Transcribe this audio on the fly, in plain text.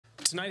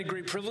Tonight, a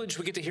great privilege.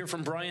 We get to hear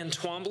from Bryan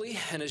Twombly.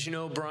 And as you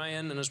know,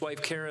 Bryan and his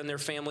wife, Kara, and their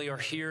family are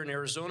here in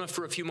Arizona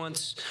for a few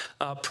months,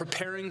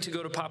 preparing to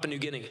go to Papua New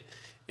Guinea.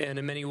 And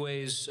in many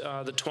ways,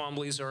 the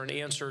Twombleys are an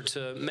answer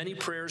to many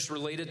prayers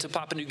related to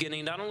Papua New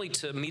Guinea, not only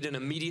to meet an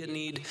immediate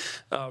need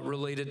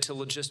related to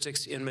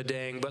logistics in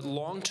Madang, but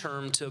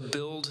long-term to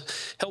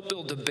help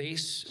build a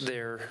base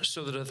there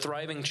so that a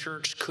thriving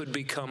church could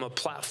become a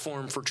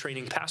platform for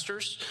training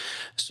pastors,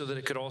 so that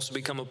it could also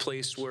become a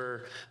place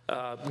where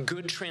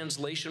good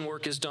translation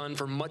work is done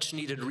for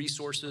much-needed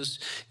resources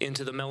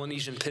into the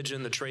Melanesian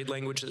Pidgin, the trade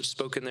language that's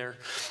spoken there.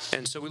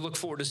 And so we look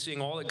forward to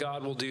seeing all that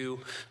God will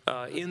do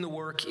in the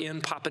work in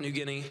Papua New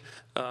Guinea,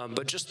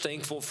 but just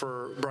thankful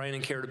for Bryan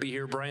and Kara to be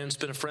here. Bryan's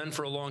been a friend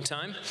for a long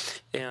time,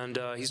 and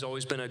he's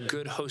always been a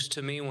good host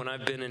to me when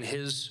I've been in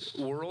his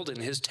world, in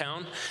his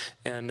town,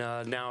 and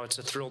now it's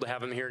a thrill to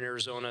have him here in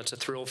Arizona. It's a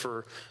thrill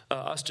for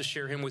us to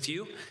share him with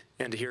you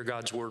and to hear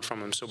God's word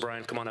from him. So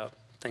Bryan, come on up.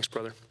 Thanks,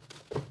 brother.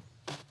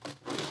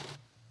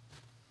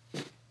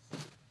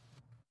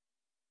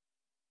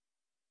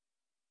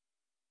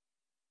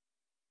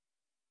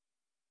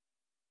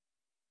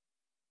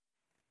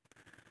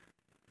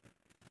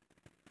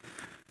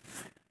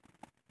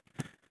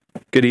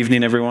 Good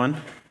evening,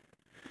 everyone.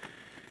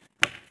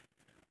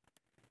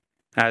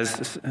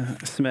 As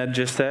Smed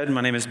just said,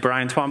 my name is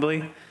Bryan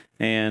Twombly,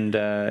 and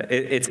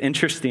it's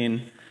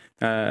interesting.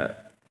 There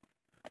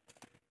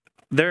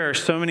are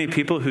so many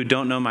people who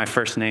don't know my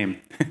first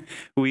name.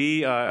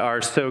 We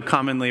are so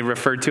commonly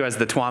referred to as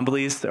the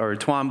Twombleys or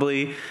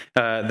Twombly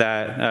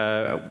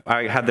that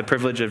I had the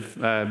privilege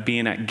of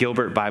being at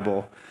Gilbert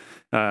Bible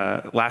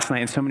last night,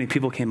 and so many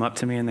people came up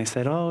to me and they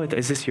said, "Oh,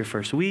 is this your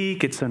first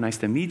week? It's so nice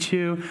to meet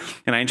you."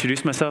 And I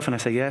introduced myself and I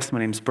say, "Yes, my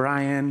name's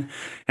Bryan."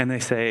 And they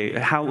say,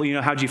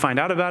 how'd you find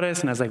out about us?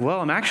 And I was like, "Well,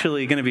 I'm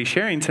actually going to be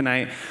sharing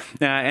tonight."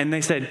 And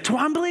they said,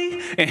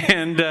 "Twombly?"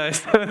 And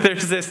so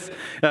there's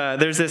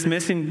this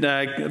missing,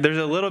 there's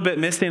a little bit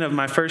missing of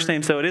my first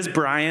name. So it is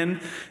Bryan.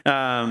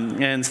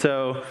 And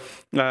so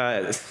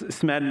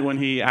Smed, when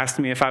he asked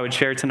me if I would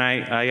share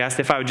tonight, he asked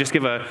if I would just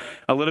give a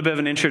little bit of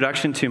an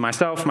introduction to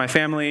myself, my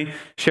family,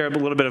 share a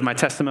little bit of my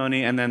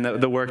testimony, and then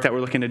the work that we're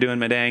looking to do in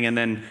Madang, and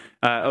then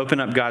open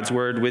up God's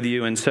word with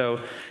you. And so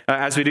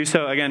as we do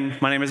so, again,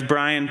 my name is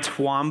Bryan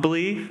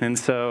Twombly, and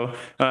so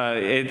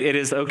it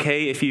is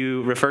okay if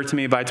you refer to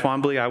me by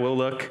Twombly. I will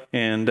look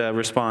and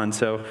respond.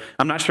 So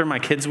I'm not sure my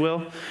kids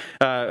will.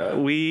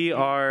 We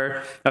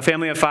are a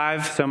family of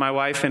 5, so my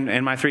wife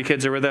and my 3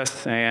 kids are with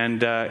us,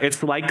 and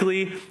it's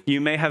likely you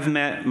may have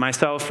met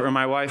myself or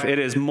my wife. It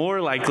is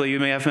more likely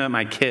you may have met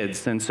my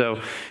kids. And so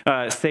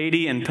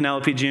Sadie and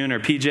Penelope June, or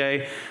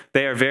PJ,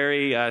 they are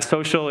very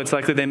social. It's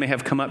likely they may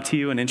have come up to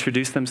you and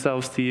introduced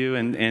themselves to you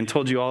and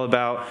told you all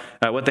about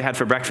what they had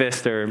for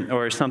breakfast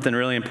or something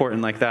really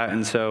important like that.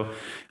 And so,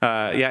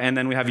 and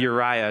then we have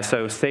Uriah.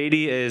 So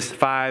Sadie is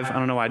 5. I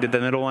don't know why I did the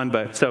middle one,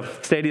 but so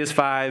Sadie is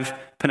 5,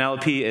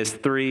 Penelope is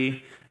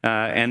 3,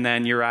 and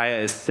then Uriah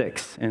is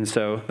 6. And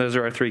so those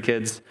are our 3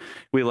 kids.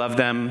 We love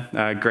them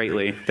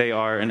greatly. They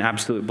are an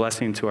absolute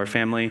blessing to our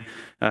family.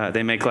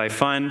 They make life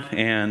fun,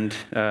 and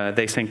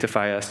they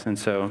sanctify us. And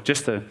so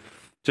just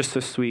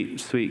a sweet,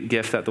 sweet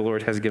gift that the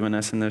Lord has given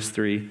us in those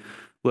 3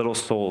 little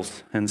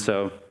souls. And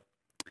so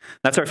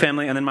that's our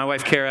family. And then my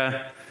wife,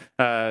 Kara,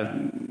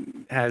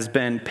 has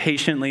been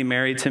patiently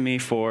married to me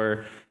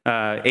for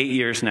 8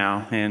 years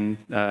now, and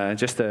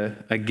just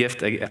a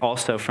gift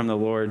also from the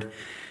Lord.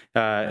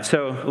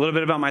 So a little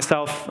bit about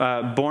myself,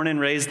 born and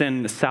raised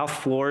in South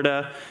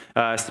Florida,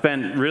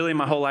 spent really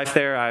my whole life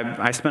there.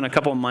 I spent a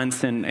couple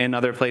months in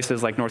other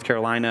places like North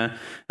Carolina,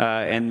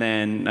 and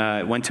then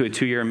went to a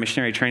 2-year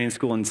missionary training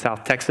school in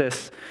South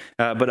Texas.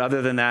 But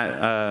other than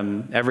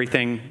that,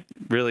 everything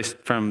really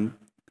from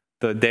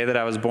the day that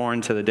I was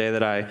born to the day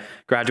that I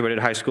graduated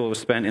high school was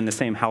spent in the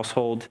same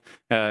household,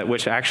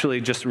 which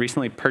actually just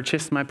recently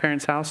purchased my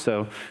parents' house.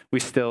 So we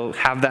still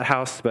have that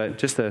house, but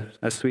just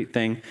a sweet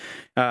thing.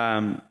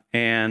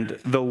 And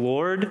the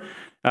Lord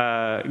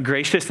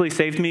graciously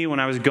saved me when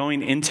I was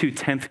going into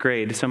 10th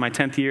grade. So my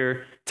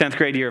 10th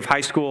grade year of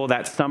high school,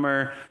 that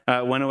summer,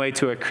 went away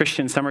to a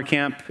Christian summer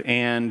camp.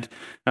 And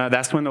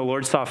that's when the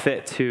Lord saw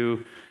fit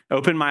to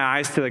open my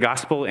eyes to the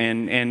gospel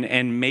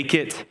and make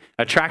it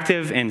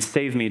attractive and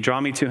save me, draw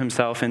me to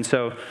himself. And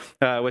so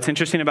what's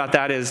interesting about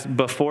that is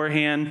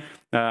beforehand,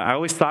 I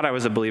always thought I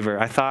was a believer.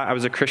 I thought I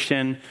was a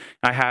Christian.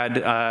 I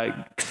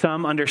had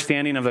some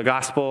understanding of the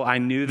gospel. I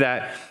knew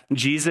that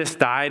Jesus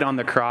died on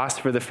the cross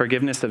for the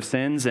forgiveness of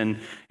sins,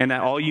 and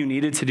that all you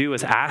needed to do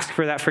was ask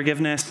for that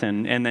forgiveness,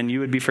 and then you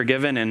would be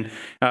forgiven. And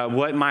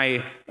what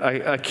my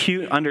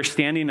acute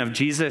understanding of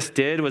Jesus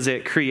did was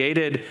it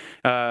created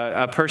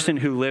a person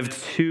who lived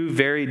 2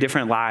 very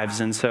different lives.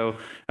 And so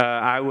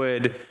I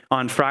would,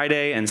 on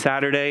Friday and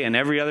Saturday and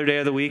every other day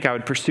of the week, I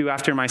would pursue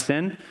after my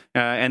sin.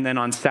 And then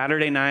on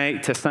Saturday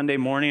night to Sunday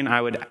morning,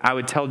 I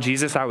would tell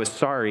Jesus I was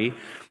sorry.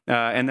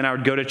 and then I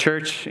would go to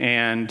church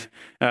and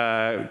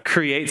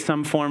create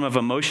some form of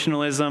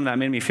emotionalism that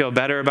made me feel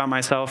better about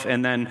myself.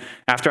 And then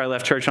after I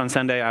left church on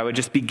Sunday, I would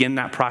just begin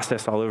that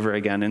process all over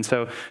again. And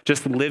so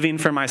just living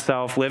for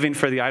myself, living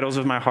for the idols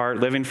of my heart,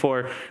 living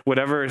for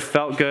whatever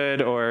felt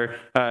good or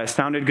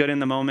sounded good in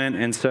the moment.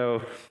 And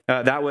so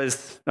that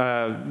was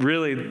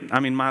really,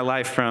 my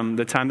life from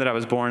the time that I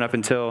was born up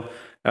until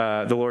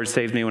the Lord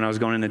saved me when I was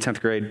going into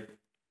 10th grade.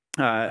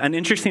 An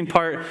interesting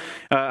part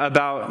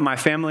about my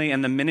family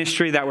and the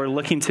ministry that we're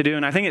looking to do,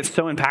 and I think it's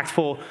so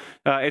impactful,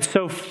 it's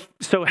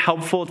so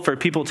helpful for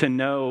people to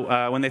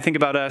know when they think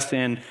about us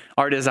and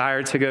our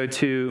desire to go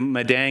to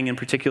Madang in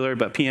particular,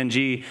 but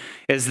PNG,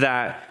 is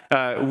that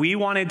we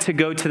wanted to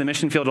go to the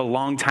mission field a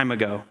long time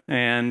ago,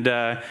 and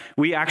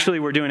we actually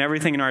were doing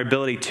everything in our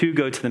ability to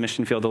go to the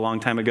mission field a long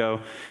time ago.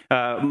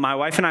 My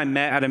wife and I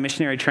met at a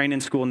missionary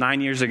training school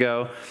 9 years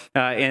ago,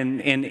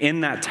 and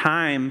in that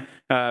time,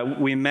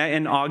 we met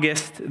in August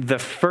the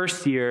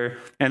first year,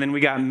 and then we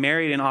got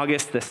married in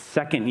August the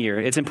second year.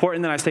 It's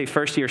important that I say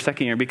first year,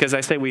 second year, because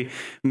I say we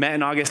met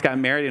in August, got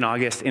married in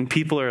August, and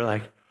people are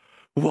like,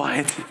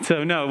 what?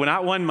 So no, we're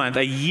not 1 month,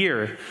 a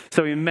year.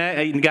 So we met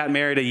and got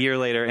married a year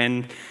later,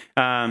 and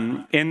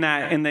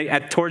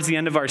towards the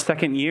end of our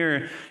second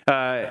year,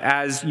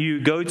 as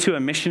you go to a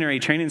missionary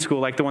training school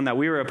like the one that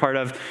we were a part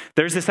of,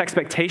 there's this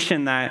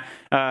expectation that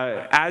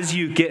as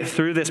you get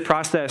through this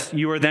process,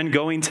 you are then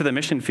going to the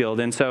mission field.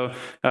 And so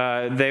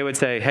they would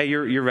say, hey,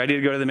 you're ready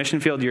to go to the mission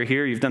field. You're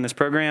here. You've done this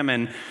program.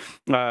 And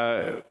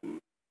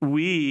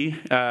we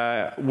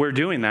were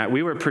doing that.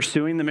 We were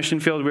pursuing the mission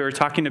field. We were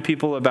talking to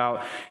people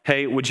about,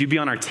 hey, would you be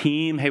on our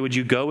team? Hey, would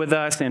you go with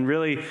us? And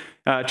really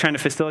trying to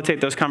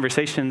facilitate those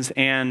conversations.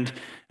 And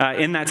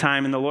in that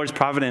time, in the Lord's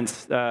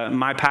providence,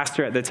 my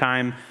pastor at the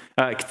time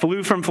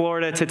flew from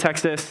Florida to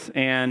Texas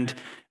and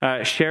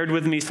shared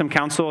with me some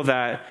counsel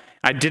that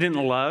I didn't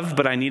love,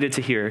 but I needed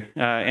to hear.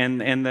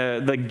 And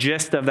the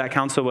gist of that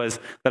counsel was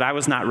that I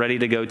was not ready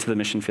to go to the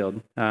mission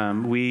field.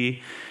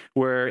 We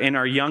were in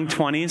our young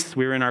 20s.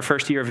 We were in our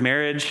first year of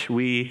marriage.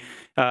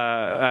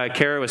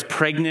 Kara was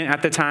pregnant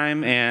at the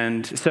time.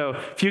 And so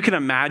if you can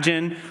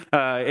imagine,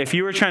 if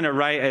you were trying to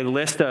write a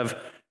list of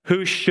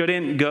who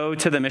shouldn't go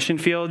to the mission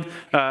field,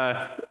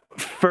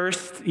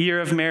 first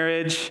year of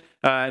marriage,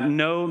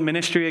 no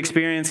ministry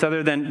experience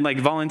other than like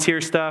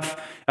volunteer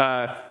stuff,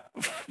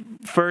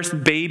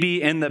 first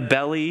baby in the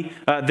belly.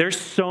 There's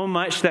so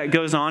much that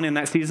goes on in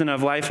that season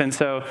of life. And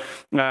so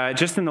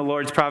just in the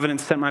Lord's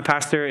providence, sent my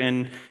pastor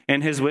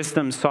and his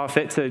wisdom saw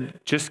fit to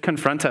just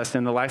confront us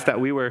in the life that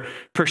we were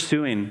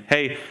pursuing.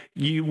 Hey,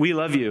 we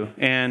love you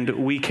and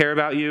we care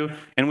about you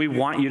and we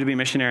want you to be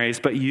missionaries,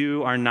 but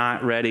you are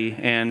not ready.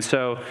 And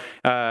so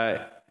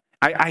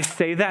I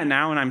say that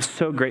now and I'm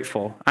so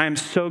grateful. I am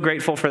so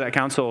grateful for that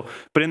counsel.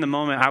 But in the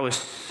moment, I was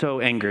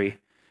so angry.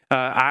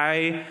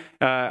 I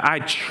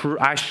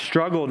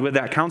struggled with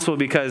that counsel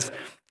because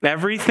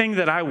everything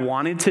that I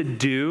wanted to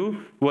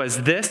do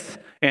was this,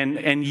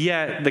 and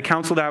yet the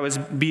counsel that I was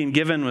being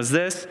given was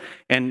this,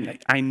 and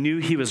I knew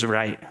he was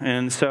right.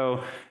 And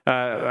so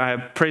I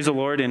praise the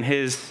Lord in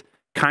his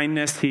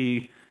kindness.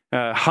 He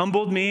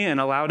humbled me and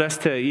allowed us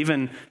to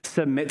even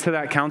submit to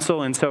that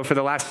counsel. And so for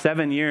the last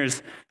 7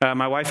 years,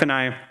 my wife and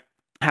I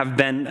have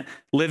been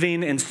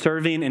living and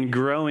serving and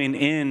growing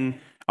in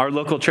our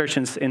local church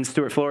in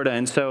Stuart, Florida.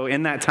 And so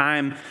in that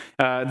time,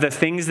 the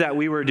things that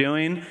we were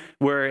doing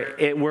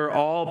were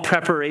all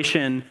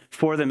preparation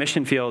for the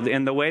mission field.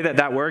 And the way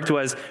that worked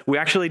was we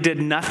actually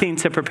did nothing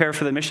to prepare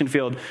for the mission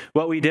field.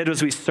 What we did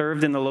was we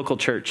served in the local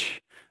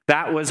church.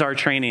 That was our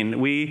training.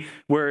 We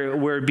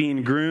were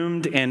being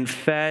groomed and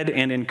fed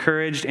and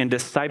encouraged and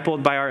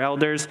discipled by our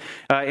elders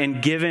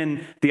and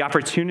given the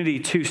opportunity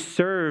to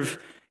serve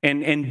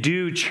and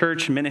do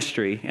church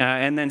ministry.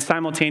 And then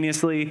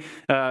simultaneously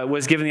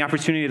was given the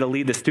opportunity to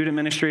lead the student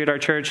ministry at our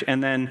church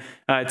and then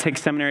take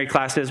seminary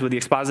classes with the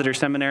Expositor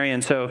Seminary.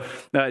 And so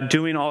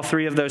doing all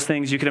three of those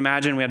things, you can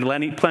imagine we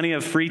had plenty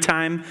of free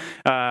time.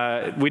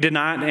 We did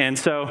not. And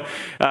so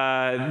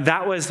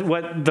that was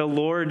what the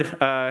Lord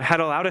had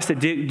allowed us to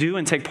do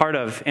and take part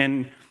of.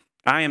 And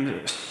I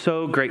am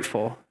so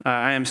grateful.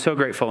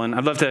 And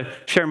I'd love to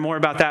share more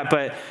about that,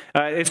 but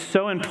it's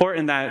so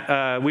important that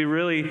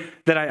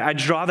I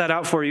draw that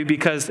out for you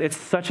because it's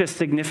such a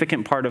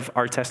significant part of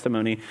our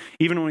testimony,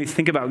 even when we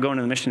think about going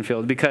to the mission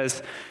field,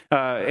 because,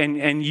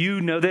 and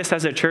you know this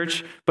as a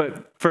church,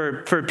 but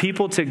for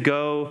people to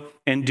go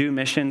and do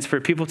missions, for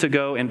people to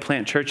go and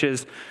plant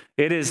churches,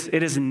 it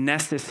is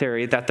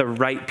necessary that the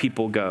right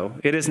people go.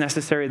 It is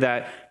necessary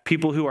that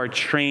people who are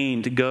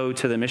trained go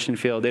to the mission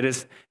field. It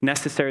is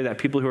necessary that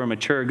people who are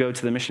mature go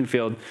to the mission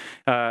field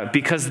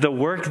because the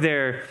work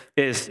there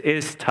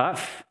is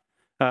tough.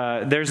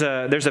 There's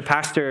a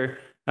pastor,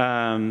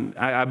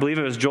 I believe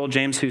it was Joel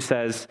James, who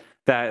says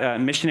that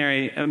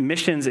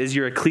missions is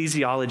your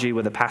ecclesiology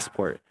with a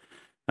passport.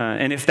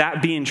 And if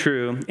that being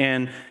true,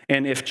 and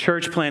if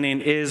church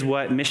planting is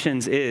what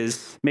missions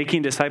is,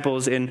 making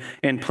disciples and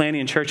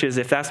planting churches,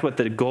 if that's what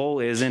the goal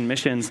is in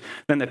missions,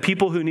 then the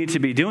people who need to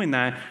be doing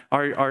that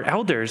are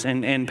elders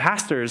and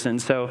pastors.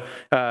 And so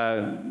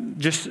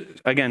just,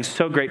 again,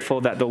 so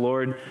grateful that the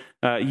Lord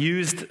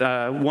used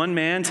one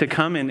man to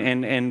come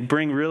and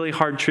bring really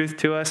hard truth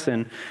to us.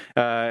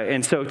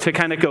 And so to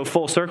kind of go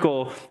full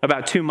circle,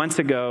 about 2 months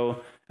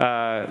ago,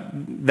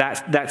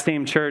 that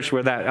same church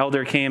where that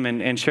elder came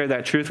and shared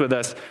that truth with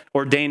us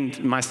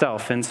ordained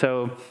myself. And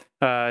so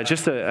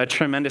just a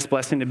tremendous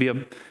blessing to be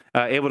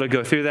able to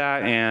go through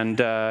that. And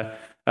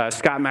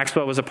Scott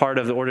Maxwell was a part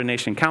of the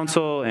ordination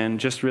council and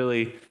just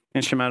really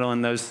instrumental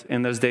in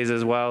those days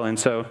as well. And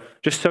so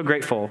just so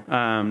grateful.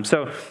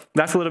 So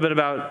that's a little bit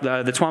about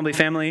the Twombly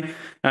family.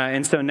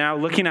 And so now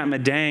looking at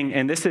Madang,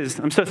 and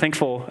I'm so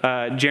thankful.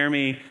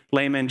 Jeremy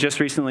Lehman just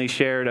recently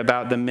shared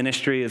about the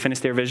ministry, the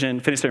Finisterre Vision,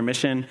 Finisterre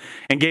Mission,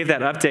 and gave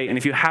that update. And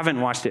if you haven't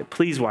watched it,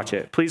 please watch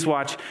it. Please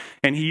watch,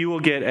 and you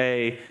will get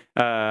a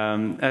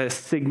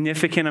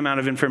significant amount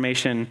of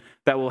information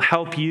that will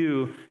help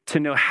you to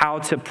know how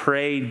to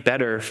pray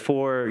better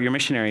for your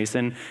missionaries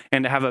and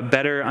to have a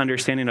better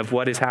understanding of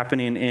what is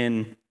happening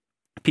in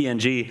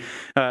PNG.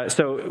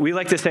 So we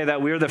like to say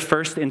that we're the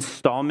first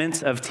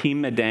installment of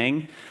Team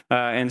Madang.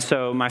 And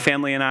so my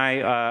family and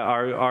I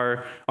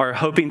are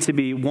hoping to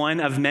be one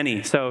of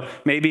many. So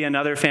maybe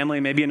another family,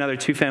 maybe another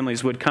 2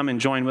 families would come and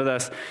join with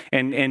us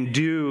and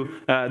do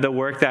the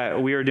work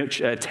that we are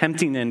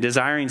attempting and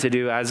desiring to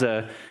do as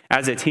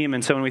a team.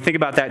 And so when we think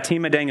about that,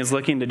 Team Madang is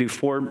looking to do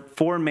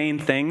four main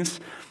things.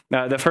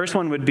 The first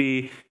one would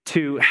be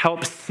to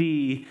help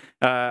see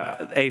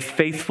a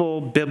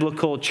faithful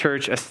biblical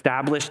church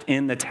established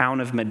in the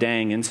town of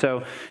Madang. And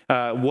so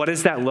what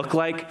does that look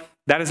like?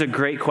 That is a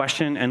great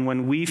question, and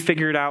when we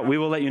figure it out, we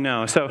will let you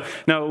know. So,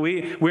 no,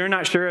 we're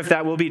not sure if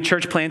that will be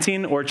church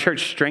planting or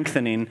church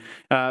strengthening,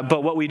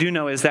 but what we do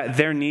know is that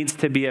there needs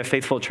to be a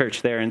faithful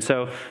church there, and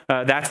so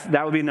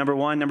that would be number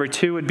one. Number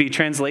two would be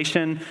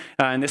translation,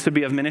 and this would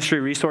be of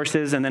ministry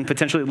resources, and then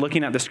potentially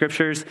looking at the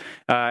scriptures,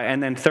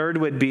 and then third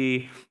would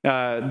be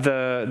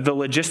the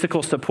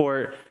logistical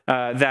support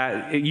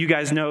that you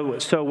guys know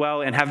so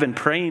well and have been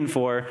praying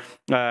for,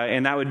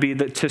 and that would be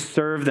to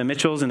serve the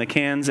Mitchells and the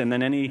Cans, and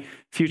then any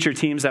future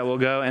teams that will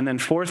go. And then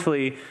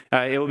fourthly,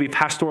 it will be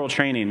pastoral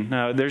training.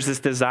 There's this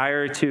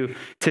desire to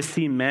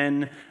see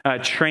men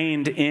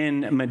trained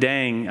in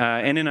Madang,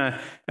 and in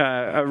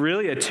a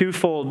really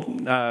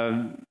twofold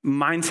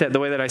mindset. The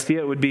way that I see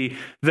it would be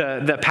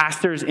the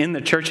pastors in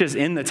the churches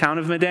in the town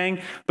of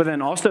Madang, but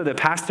then also the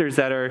pastors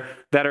that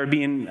are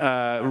being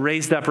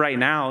raised up right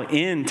now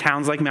in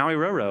towns like Maui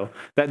Roro,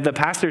 that the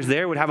pastors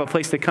there would have a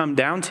place to come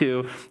down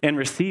to and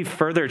receive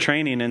further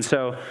training. And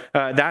so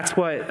that's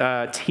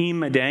what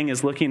Team Madang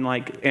is looking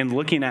like and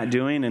looking at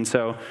doing. And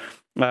so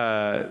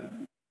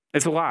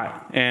it's a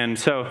lot. And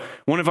so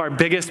one of our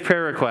biggest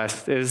prayer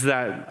requests is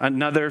that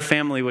another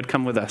family would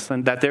come with us,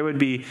 and that there would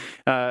be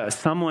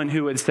someone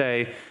who would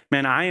say,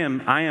 man, I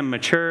am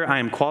mature, I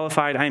am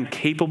qualified, I am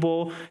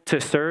capable to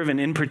serve, and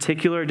in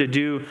particular to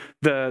do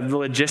the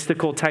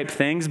logistical type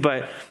things,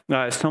 but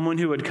someone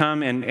who would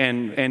come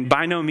and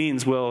by no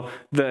means will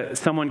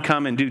someone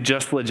come and do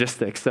just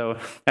logistics. So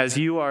as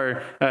you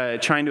are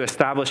trying to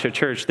establish a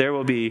church, there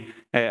will be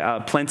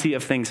plenty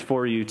of things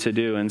for you to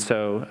do. And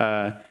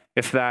so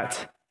if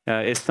that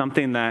is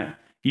something that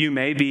you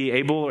may be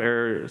able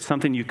or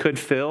something you could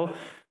fill,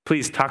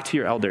 please talk to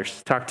your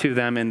elders. Talk to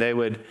them, and they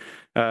would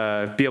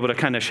be able to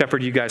kind of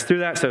shepherd you guys through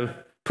that. So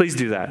please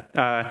do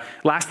that.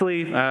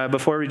 Lastly,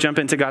 before we jump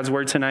into God's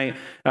word tonight,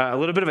 a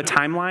little bit of a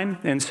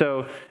timeline. And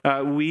so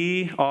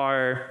we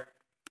are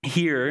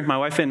here, my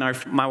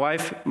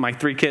wife, my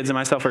 3 kids, and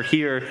myself are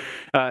here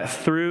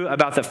through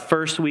about the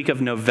first week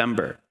of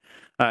November.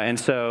 And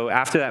so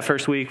after that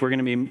first week, we're going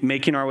to be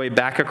making our way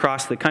back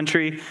across the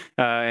country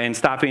and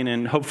stopping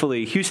in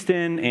hopefully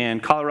Houston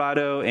and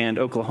Colorado and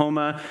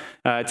Oklahoma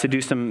to do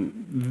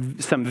some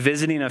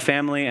visiting of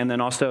family, and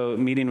then also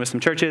meeting with some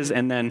churches,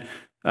 and then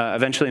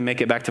eventually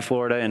make it back to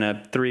Florida in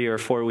a 3 or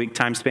 4 week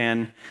time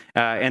span.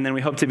 And then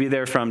we hope to be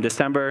there from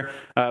December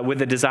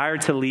with a desire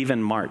to leave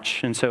in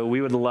March. And so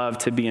we would love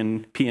to be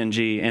in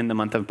PNG in the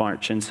month of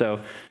March. And so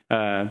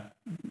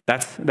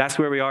that's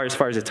where we are as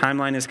far as the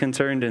timeline is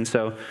concerned. And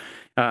so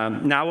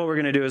now what we're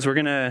going to do is we're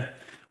going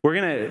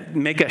to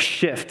make a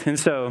shift. And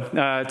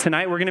so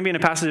tonight we're going to be in a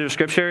passage of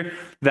scripture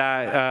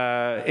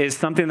that is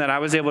something that I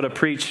was able to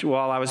preach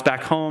while I was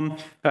back home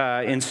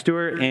in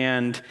Stewart,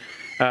 and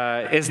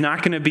is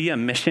not going to be a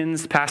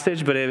missions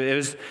passage, but it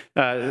was,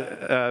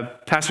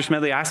 Pastor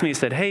Smedley asked me, he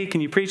said, hey, can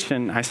you preach?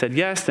 And I said,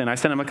 yes. And I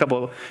sent him a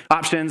couple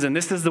options, and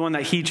this is the one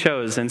that he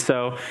chose. And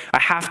so I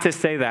have to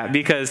say that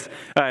because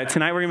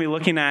tonight we're going to be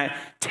looking at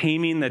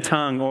taming the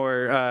tongue,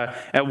 or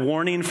a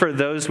warning for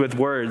those with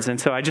words. And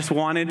so I just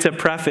wanted to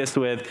preface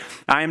with,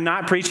 I am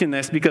not preaching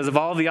this because of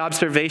all the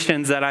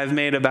observations that I've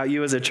made about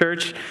you as a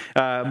church,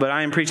 but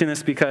I am preaching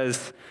this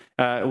because,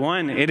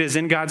 one, it is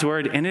in God's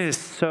word, and it is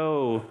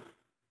so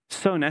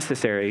so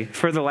necessary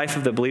for the life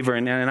of the believer.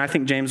 And I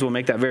think James will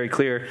make that very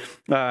clear.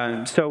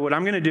 So what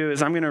I'm going to do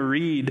is I'm going to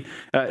read,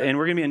 and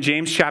we're going to be in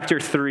James chapter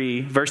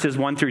 3, verses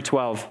 1 through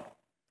 12.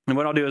 And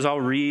what I'll do is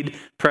I'll read,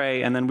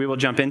 pray, and then we will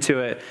jump into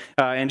it.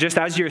 And just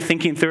as you're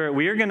thinking through it,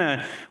 we are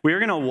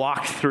gonna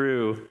walk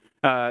through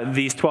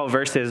these 12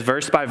 verses,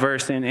 verse by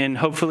verse, and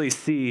hopefully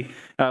see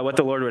what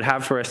the Lord would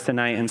have for us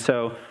tonight. And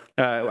so,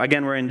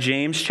 again, we're in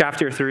James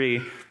chapter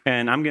 3,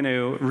 and I'm going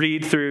to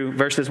read through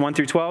verses 1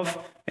 through 12,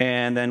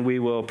 and then we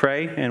will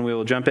pray, and we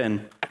will jump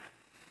in.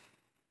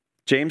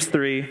 James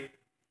 3,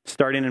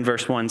 starting in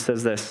verse 1,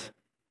 says this: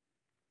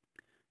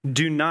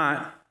 "Do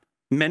not,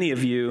 many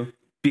of you,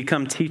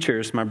 become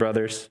teachers, my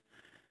brothers,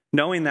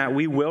 knowing that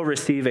we will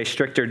receive a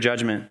stricter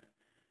judgment.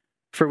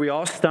 For we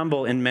all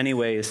stumble in many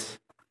ways.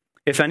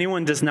 If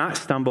anyone does not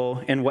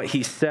stumble in what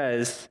he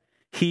says,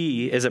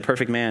 he is a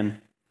perfect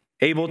man,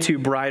 able to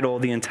bridle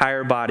the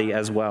entire body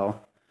as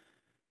well.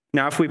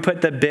 Now, if we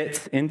put the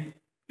bits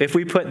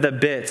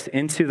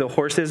into the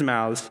horses'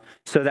 mouths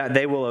so that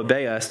they will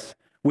obey us,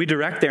 we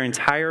direct their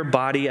entire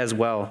body as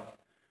well.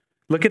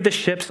 Look at the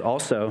ships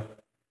also.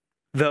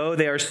 Though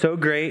they are so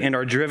great and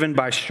are driven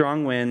by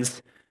strong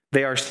winds,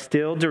 they are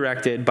still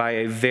directed by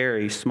a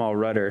very small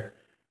rudder,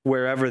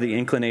 wherever the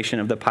inclination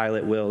of the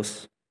pilot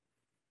wills.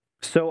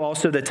 So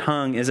also the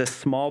tongue is a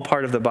small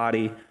part of the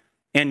body,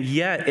 and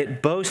yet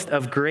it boasts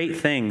of great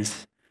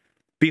things.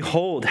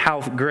 Behold, how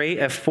great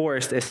a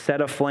forest is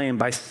set aflame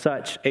by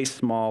such a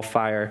small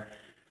fire.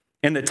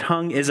 And the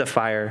tongue is a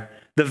fire,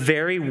 the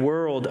very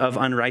world of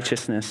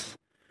unrighteousness.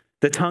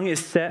 The tongue is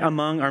set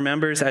among our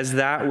members as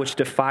that which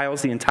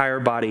defiles the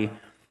entire body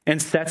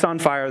and sets on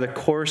fire the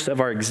course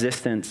of our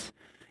existence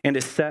and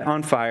is set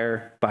on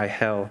fire by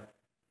hell.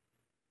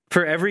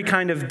 For every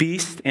kind of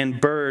beast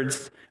and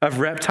birds, of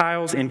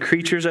reptiles and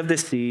creatures of the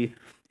sea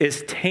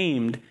is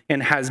tamed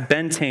and has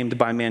been tamed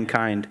by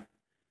mankind.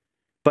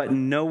 But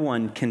no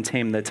one can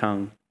tame the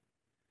tongue.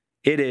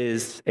 It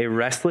is a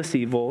restless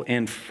evil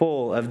and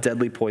full of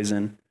deadly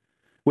poison.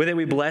 With it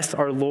we bless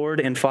our Lord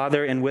and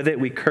Father, and with it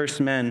we curse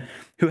men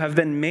who have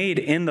been made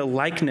in the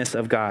likeness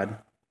of God.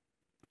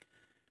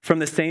 From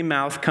the same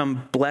mouth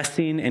come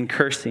blessing and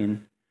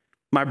cursing.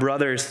 My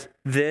brothers,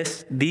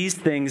 these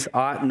things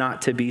ought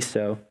not to be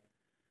so.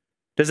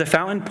 Does a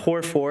fountain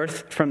pour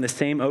forth from the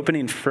same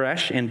opening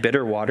fresh and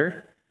bitter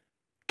water?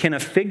 Can a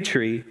fig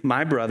tree,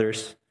 my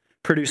brothers,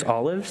 produce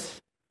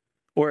olives?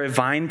 Or a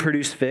vine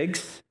produce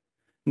figs?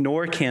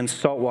 Nor can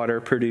salt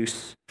water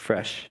produce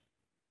fresh.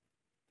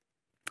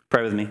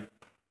 Pray with me.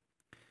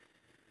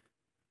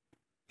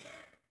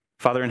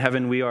 Father in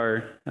heaven, we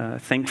are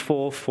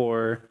thankful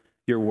for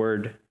your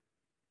word.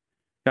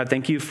 God,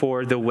 thank you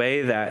for the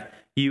way that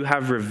you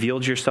have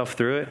revealed yourself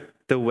through it,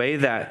 the way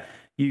that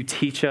you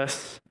teach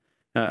us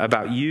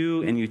about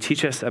you and you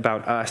teach us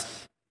about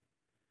us.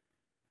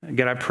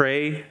 God, I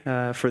pray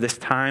for this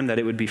time that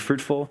it would be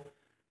fruitful.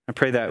 I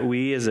pray that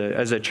we as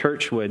a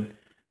church would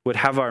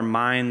have our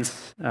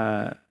minds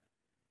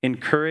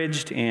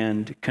encouraged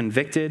and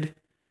convicted,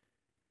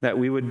 that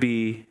we would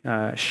be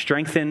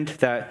strengthened,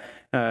 that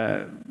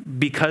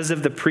because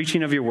of the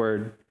preaching of your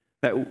word,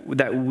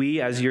 that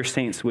we as your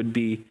saints would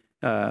be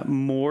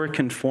more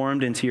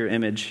conformed into your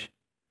image.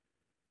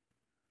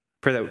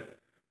 Pray that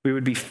we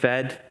would be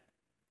fed.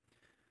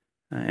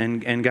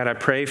 And God, I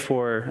pray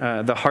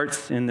for the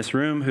hearts in this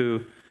room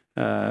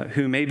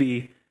who may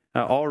be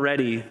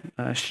already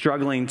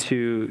struggling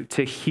to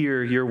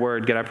hear your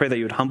word. God, I pray that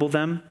you would humble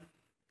them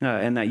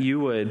and that you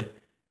would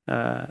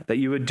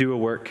do a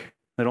work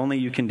that only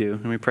you can do.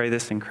 And we pray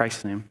this in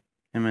Christ's name.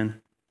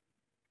 Amen.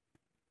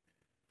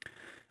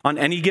 On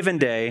any given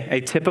day,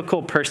 a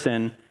typical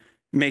person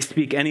may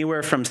speak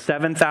anywhere from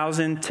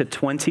 7,000 to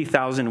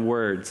 20,000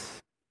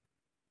 words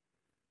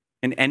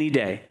in any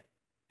day.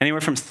 Anywhere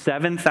from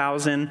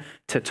 7,000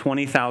 to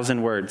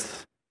 20,000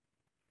 words.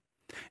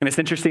 And it's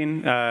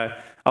interesting,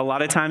 a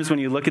lot of times when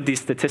you look at these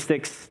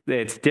statistics,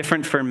 it's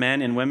different for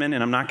men and women,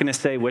 and I'm not going to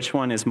say which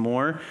one is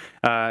more,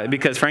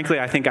 because frankly,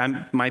 I think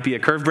I might be a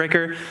curve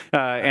breaker.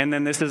 And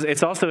then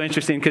it's also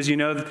interesting because, you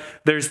know,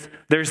 there's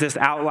this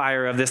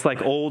outlier of this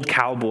like old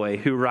cowboy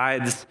who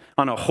rides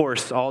on a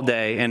horse all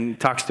day and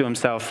talks to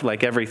himself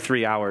like every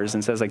 3 hours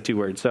and says like 2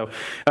 words. So,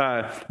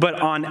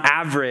 but on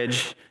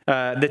average,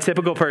 the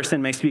typical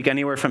person may speak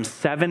anywhere from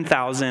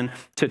 7,000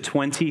 to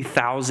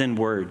 20,000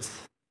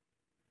 words.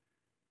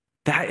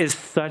 That is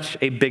such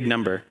a big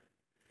number.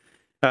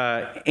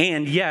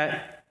 And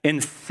yet, in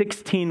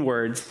 16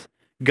 words,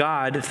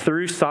 God,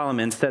 through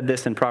Solomon, said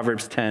this in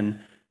Proverbs 10,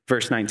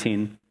 verse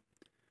 19.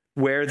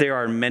 Where there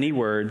are many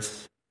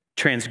words,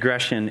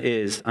 transgression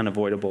is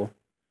unavoidable.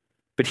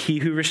 But he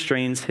who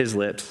restrains his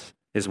lips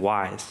is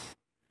wise.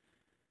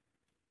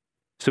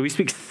 So we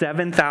speak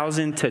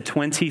 7,000 to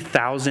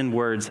 20,000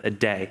 words a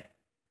day.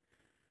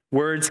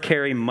 Words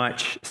carry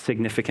much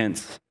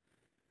significance.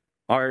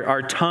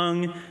 Our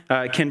tongue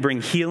can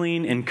bring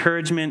healing,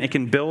 encouragement. It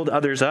can build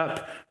others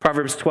up.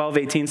 Proverbs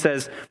 12:18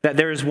 says that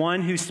there is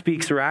one who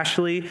speaks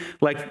rashly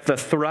like the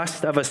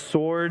thrust of a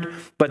sword,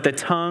 but the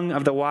tongue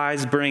of the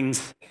wise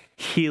brings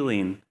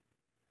healing.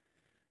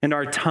 and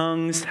our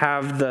tongues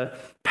have the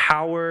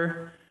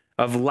power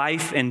of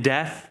life and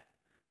death.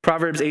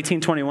 Proverbs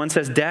 18:21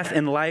 says, death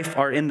and life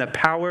are in the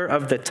power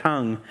of the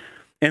tongue,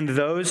 and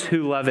those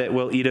who love it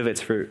will eat of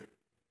its fruit.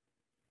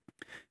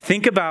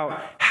 Think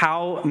about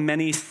how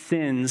many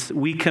sins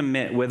we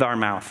commit with our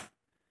mouth.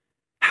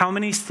 How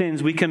many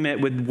sins we commit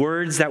with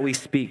words that we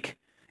speak.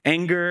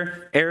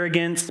 Anger,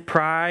 arrogance,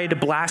 pride,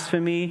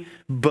 blasphemy,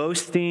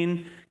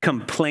 boasting,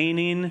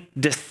 complaining,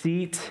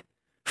 deceit,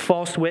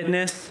 false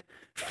witness,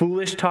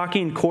 foolish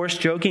talking, coarse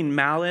joking,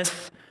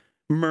 malice,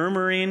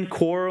 murmuring,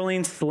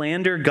 quarreling,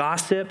 slander,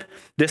 gossip,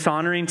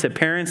 dishonoring to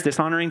parents,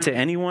 dishonoring to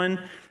anyone,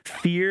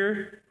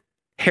 fear,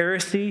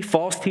 heresy,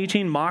 false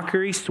teaching,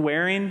 mockery,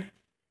 swearing,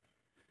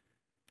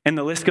 and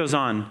the list goes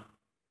on.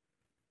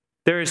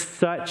 There is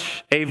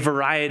such a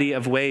variety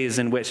of ways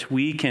in which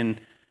we can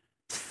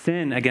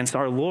sin against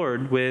our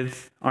Lord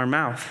with our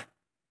mouth.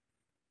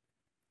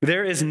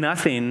 There is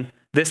nothing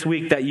this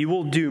week that you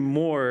will do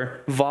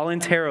more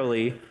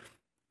voluntarily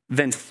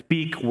than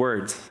speak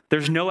words.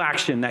 There's no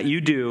action that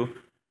you do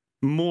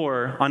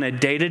more on a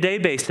day-to-day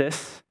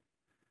basis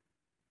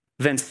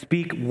than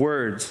speak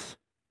words.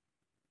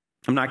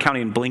 I'm not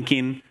counting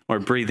blinking or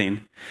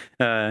breathing.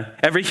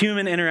 Every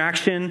human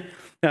interaction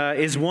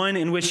is one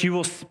in which you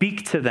will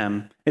speak to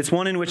them. It's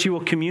one in which you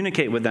will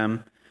communicate with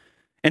them.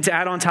 And to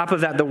add on top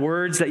of that, the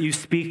words that you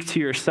speak to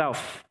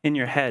yourself in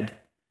your head.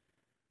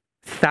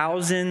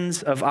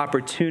 Thousands of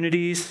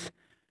opportunities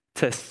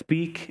to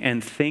speak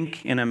and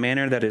think in a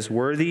manner that is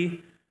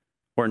worthy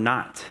or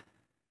not.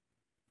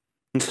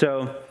 And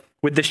so,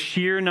 with the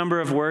sheer number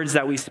of words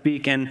that we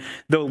speak and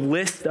the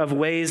list of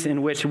ways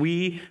in which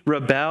we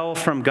rebel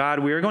from God,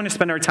 we are going to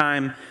spend our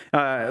time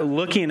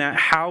looking at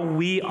how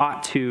we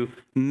ought to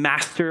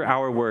master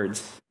our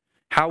words.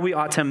 How we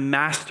ought to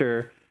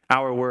master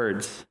our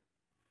words.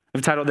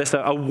 I've titled this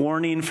a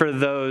warning for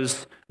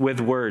those with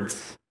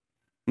words.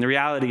 And the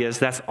reality is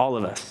that's all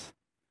of us.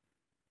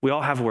 We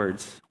all have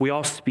words. We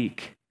all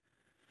speak.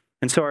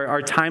 And so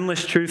our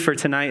timeless truth for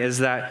tonight is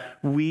that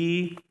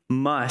we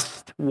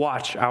must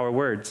watch our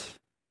words.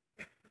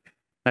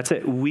 That's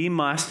it. We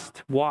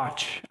must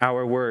watch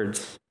our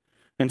words.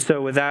 And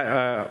so with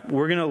that,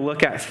 we're going to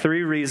look at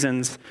 3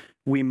 reasons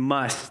we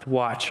must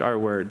watch our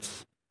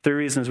words. 3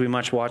 reasons we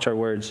must watch our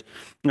words.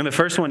 And the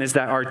first one is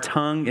that our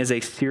tongue is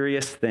a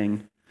serious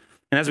thing.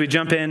 And as we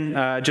jump in,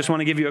 just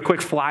want to give you a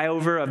quick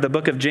flyover of the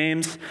book of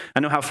James.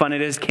 I know how fun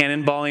it is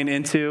cannonballing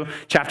into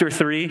chapter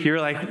 3. You're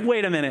like,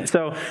 wait a minute.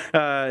 So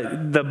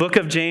the book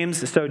of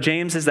James, so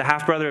James is the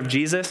half-brother of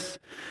Jesus,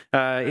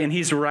 and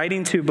he's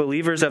writing to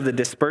believers of the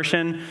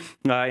dispersion.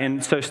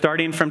 And so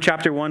starting from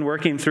chapter 1,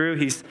 working through,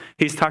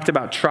 he's talked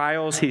about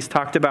trials. He's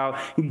talked about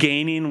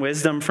gaining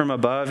wisdom from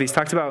above. He's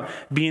talked about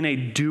being a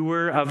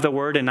doer of the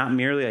word and not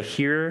merely a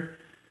hearer.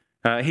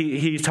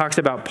 He talks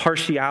about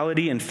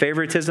partiality and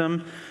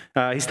favoritism.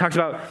 He's talked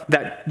about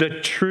that the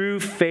true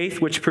faith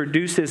which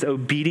produces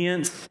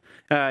obedience.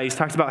 He's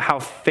talked about how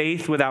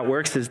faith without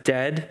works is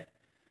dead.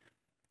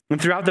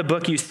 And throughout the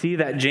book, you see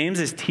that James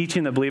is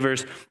teaching the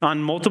believers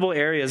on multiple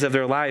areas of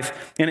their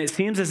life. And it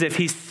seems as if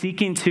he's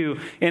seeking to,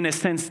 in a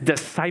sense,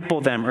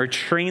 disciple them or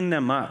train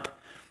them up.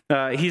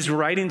 He's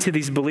writing to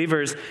these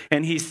believers,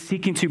 and he's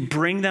seeking to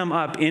bring them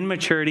up in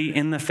maturity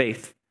in the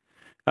faith.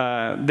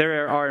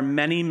 There are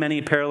many,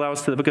 many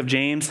parallels to the book of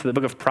James, to the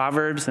book of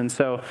Proverbs, and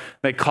so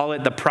they call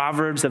it the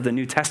Proverbs of the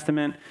New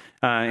Testament.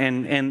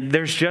 And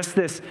there's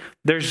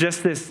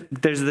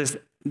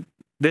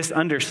this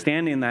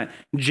understanding that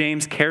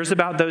James cares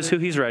about those who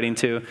he's writing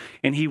to,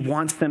 and he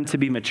wants them to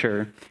be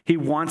mature. He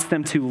wants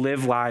them to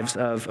live lives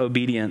of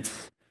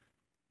obedience.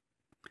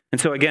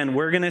 And so again,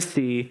 we're going to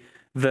see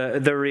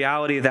the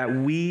reality that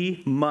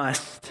we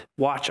must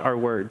watch our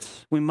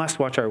words. We must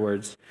watch our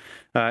words.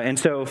 And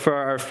so for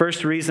our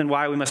first reason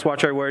why we must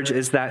watch our words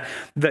is that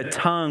the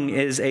tongue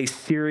is a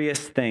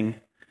serious thing.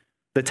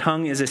 The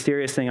tongue is a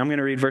serious thing. I'm going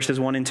to read verses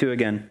 1 and 2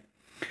 again.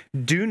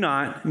 Do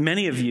not,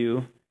 many of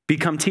you,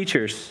 become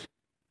teachers,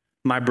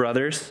 my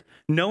brothers,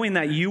 knowing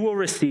that you will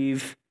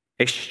receive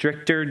a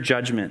stricter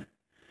judgment.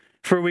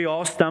 For we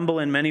all stumble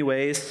in many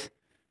ways.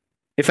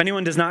 If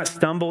anyone does not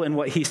stumble in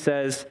what he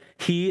says,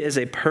 he is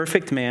a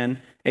perfect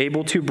man,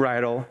 able to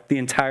bridle the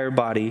entire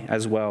body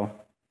as well.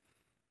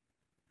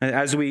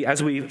 As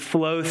we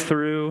flow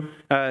through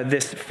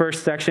this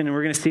first section, and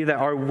we're going to see that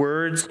our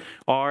words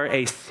are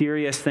a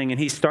serious thing.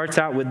 And he starts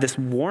out with this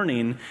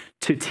warning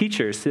to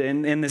teachers.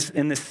 In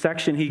this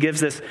section, he gives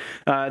this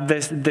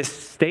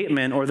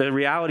statement or the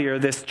reality or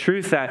this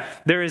truth that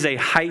there is a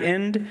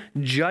heightened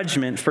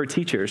judgment for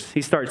teachers.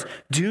 He starts,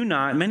 do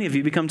not, many of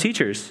you, become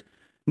teachers,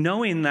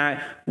 knowing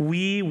that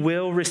we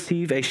will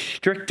receive a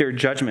stricter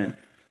judgment.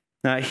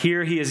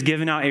 Here he is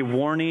giving out a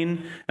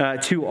warning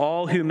to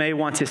all who may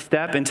want to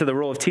step into the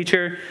role of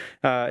teacher.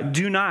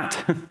 Do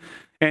not.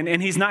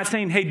 And he's not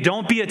saying, hey,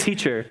 don't be a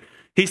teacher.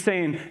 He's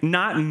saying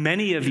not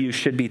many of you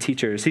should be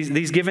teachers.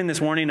 He's giving this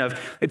warning of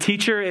a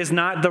teacher is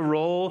not the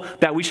role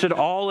that we should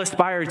all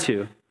aspire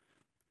to.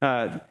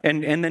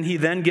 And then he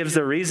then gives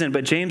the reason,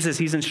 but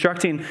he's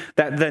instructing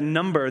that the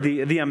number,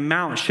 the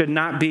amount should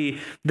not be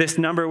this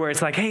number where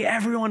it's like, hey,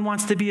 everyone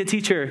wants to be a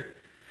teacher.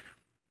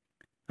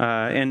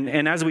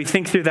 And as we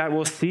think through that,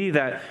 we'll see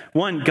that,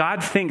 one,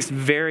 God thinks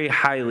very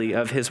highly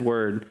of his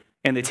word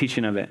and the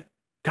teaching of it.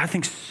 God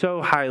thinks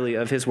so highly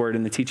of his word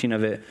and the teaching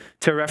of it.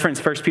 To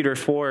reference 1 Peter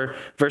 4,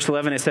 verse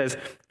 11, it says,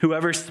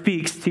 whoever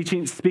speaks,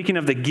 speaking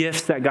of the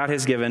gifts that God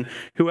has given,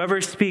 whoever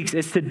speaks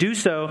is to do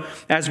so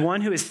as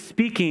one who is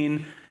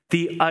speaking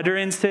the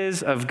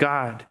utterances of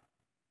God.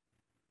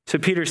 So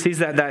Peter sees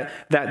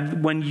that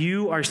when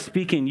you are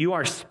speaking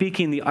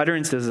the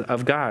utterances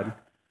of God.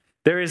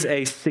 There is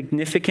a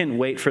significant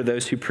weight for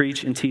those who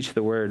preach and teach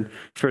the word,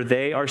 for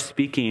they are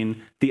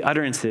speaking the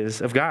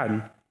utterances of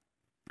God.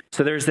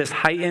 So there's this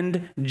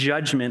heightened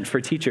judgment for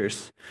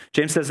teachers.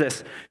 James says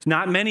this,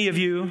 not many of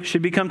you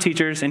should become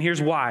teachers, and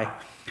here's why.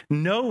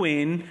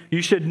 Knowing,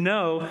 you should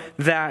know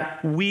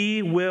that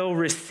we will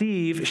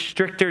receive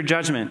stricter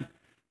judgment.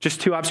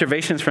 Just two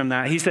observations from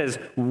that. He says,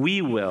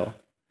 we will.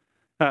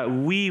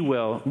 We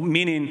will,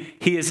 meaning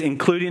he is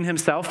including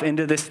himself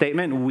into this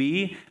statement.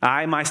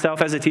 I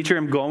myself as a teacher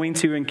am going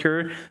to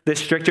incur this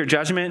stricter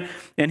judgment.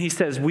 And he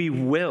says, we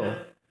will.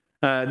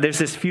 There's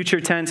this future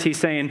tense. He's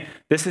saying,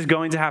 this is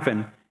going to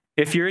happen.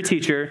 If you're a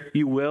teacher,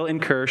 you will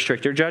incur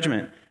stricter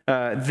judgment.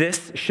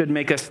 This should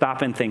make us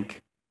stop and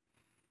think.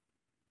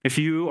 If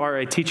you are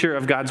a teacher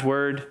of God's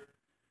word,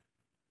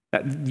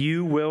 that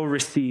you will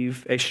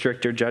receive a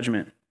stricter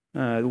judgment.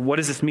 What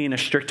does this mean, a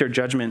stricter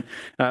judgment?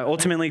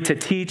 Ultimately, to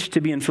teach,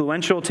 to be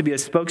influential, to be a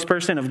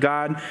spokesperson of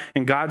God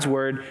and God's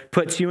word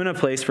puts you in a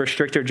place for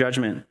stricter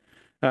judgment.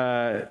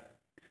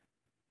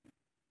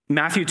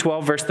 Matthew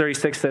 12, verse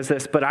 36 says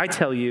this, but I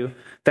tell you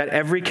that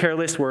every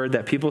careless word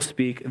that people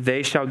speak,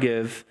 they shall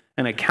give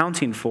an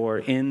accounting for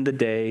in the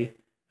day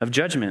of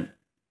judgment.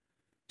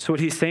 So what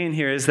he's saying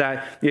here is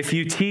that if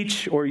you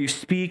teach or you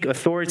speak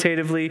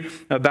authoritatively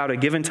about a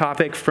given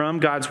topic from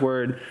God's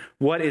word,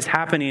 what is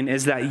happening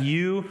is that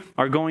you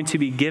are going to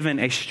be given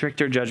a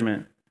stricter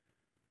judgment.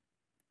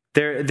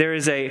 There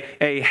is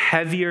a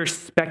heavier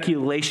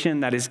speculation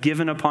that is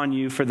given upon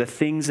you for the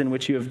things in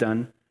which you have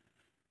done.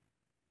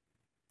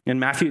 In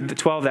Matthew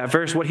 12, that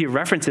verse, what he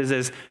references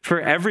is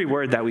for every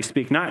word that we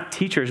speak, not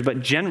teachers,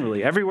 but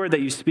generally, every word that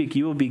you speak,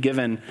 you will be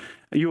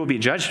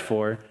judged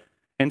for.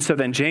 And so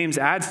then James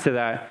adds to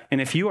that, and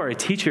if you are a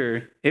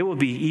teacher, it will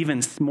be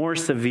even more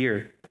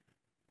severe.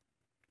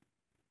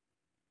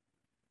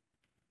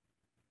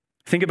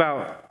 Think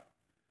about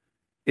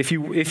if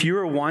you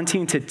are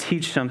wanting to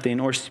teach something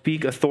or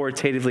speak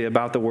authoritatively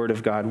about the word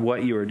of God,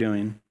 what you are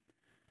doing.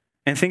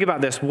 And think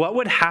about this, what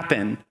would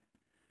happen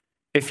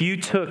if you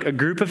took a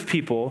group of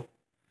people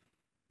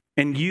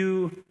and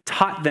you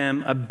taught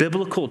them a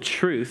biblical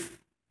truth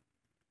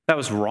that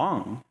was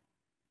wrong?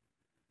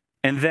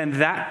 And then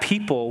that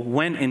people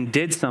went and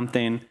did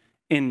something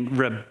in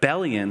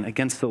rebellion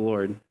against the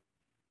Lord.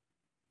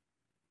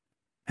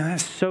 And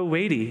that's so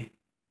weighty.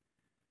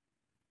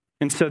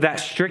 And so that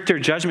stricter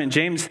judgment,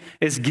 James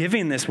is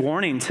giving this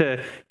warning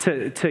to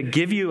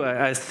give you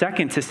a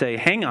second to say,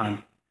 hang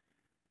on.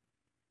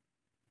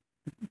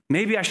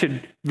 Maybe I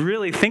should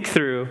really think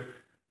through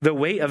the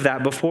weight of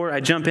that before I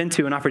jump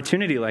into an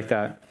opportunity like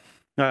that.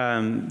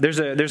 There's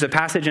a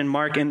passage in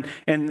Mark, and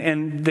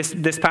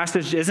this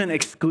passage isn't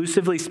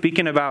exclusively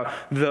speaking about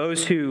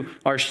those who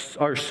are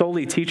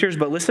solely teachers,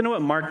 but listen to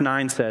what Mark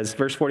 9 says,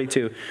 verse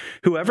 42.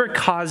 Whoever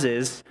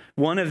causes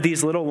one of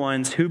these little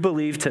ones who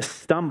believe to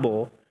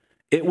stumble,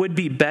 it would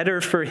be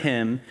better for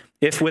him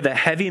if with a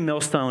heavy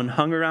millstone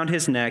hung around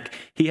his neck,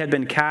 he had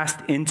been cast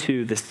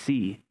into the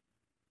sea.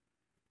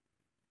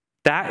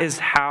 That is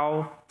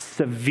how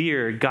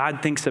severe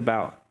God thinks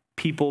about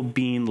people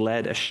being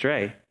led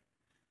astray.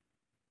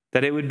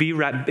 That it would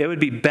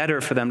be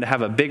better for them to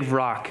have a big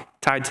rock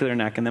tied to their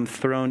neck and them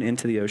thrown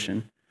into the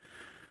ocean.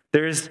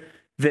 There is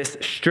this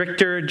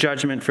stricter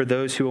judgment for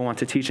those who will want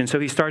to teach. And so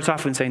he starts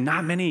off and saying,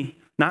 not many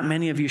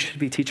of you should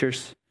be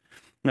teachers.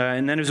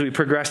 And then as we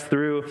progress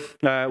through,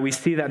 we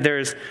see that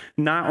there's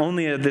not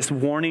only this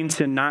warning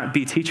to not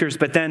be teachers,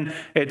 but then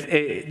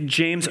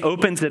James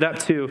opens it up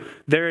to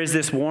there is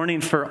this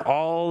warning for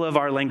all of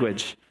our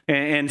language.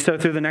 And so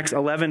through the next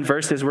 11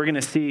 verses, we're going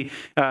to see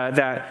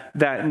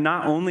that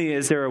not only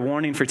is there a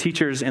warning for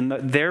teachers in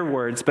their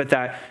words, but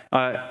that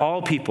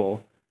all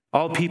people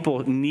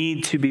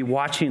need to be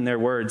watching their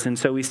words. And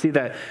so we see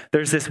that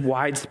there's this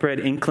widespread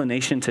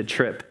inclination to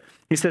trip.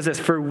 He says this,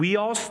 for we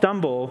all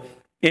stumble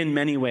in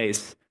many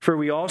ways. For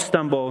we all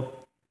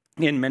stumble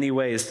in many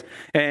ways.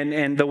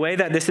 And the way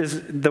that this is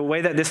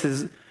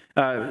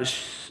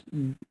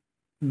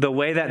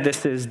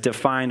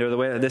defined, or the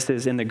way that this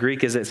is in the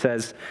Greek, is it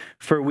says,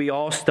 for we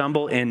all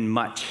stumble in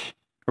much,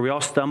 or we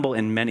all stumble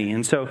in many.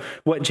 And so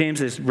what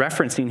James is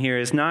referencing here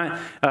is not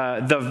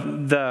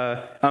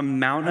the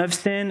amount of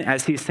sin,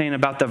 as he's saying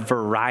about the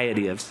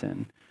variety of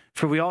sin.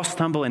 For we all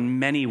stumble in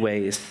many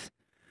ways.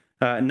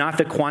 Not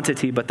the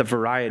quantity, but the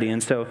variety.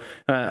 And so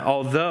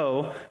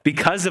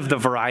because of the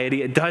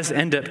variety, it does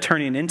end up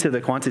turning into the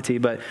quantity,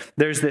 but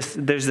there's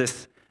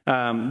this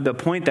the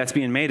point that's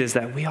being made is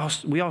that we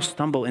all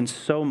stumble in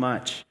so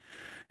much.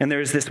 And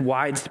there's this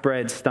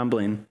widespread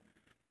stumbling.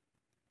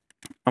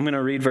 I'm going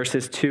to read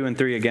verses 2 and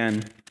 3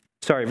 again.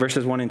 Sorry,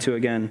 verses 1 and 2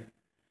 again.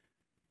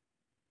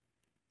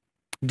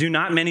 Do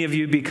not many of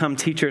you become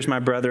teachers, my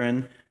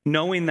brethren,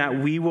 knowing that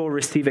we will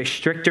receive a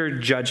stricter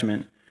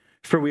judgment.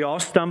 For we all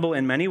stumble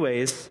in many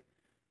ways.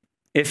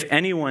 If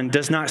anyone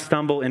does not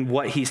stumble in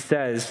what he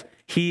says,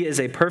 he is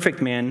a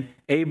perfect man,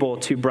 able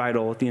to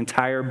bridle the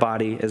entire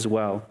body as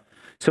well.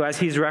 So as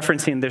he's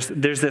referencing,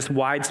 there's this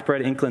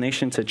widespread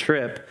inclination to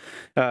trip.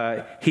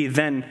 He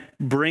then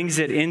brings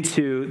it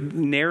into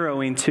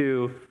narrowing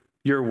to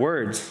your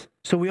words.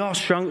 So we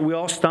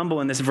all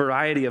stumble in this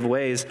variety of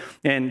ways.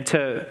 And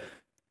to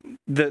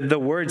the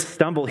word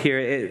stumble here,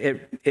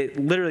 it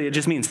literally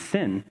just means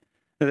sin.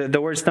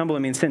 The word stumble, it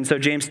means sin. So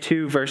James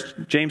 2 verse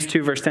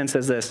 10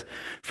 says this: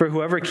 for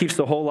whoever keeps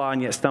the whole law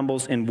and yet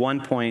stumbles in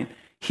one point,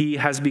 he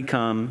has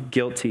become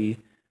guilty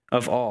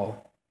of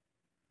all.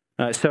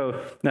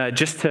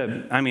 Just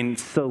to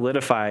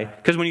solidify,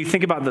 because when you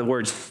think about the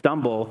word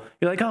stumble,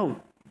 you're like,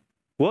 oh,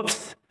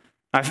 whoops,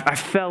 I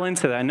fell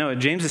into that. No, what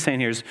James is saying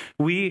here is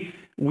we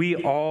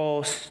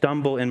all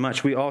stumble in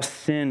much. We all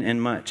sin in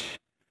much.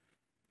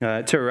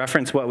 To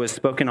reference what was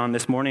spoken on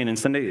this morning and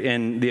Sunday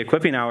in the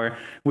equipping hour,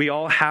 we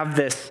all have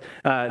this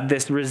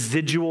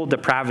residual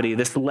depravity,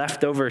 this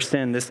leftover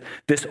sin, this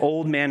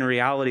old man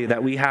reality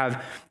that we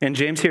have. And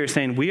James here is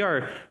saying we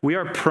are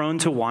prone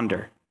to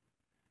wander.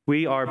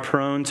 We are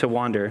prone to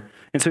wander.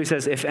 And so he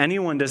says, if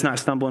anyone does not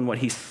stumble in what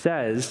he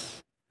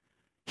says,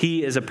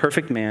 he is a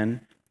perfect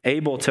man,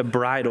 able to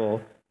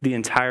bridle the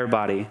entire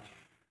body.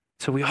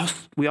 So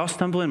we all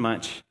stumble in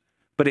much.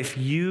 But if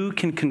you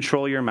can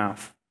control your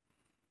mouth,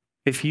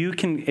 if you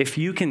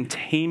can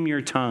tame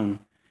your tongue,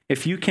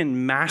 if you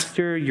can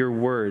master your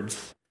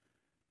words,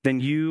 then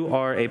you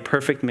are a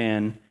perfect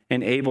man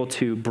and able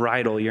to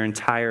bridle your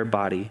entire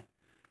body.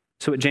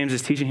 So what James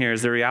is teaching here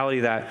is the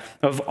reality that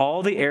of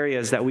all the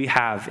areas that we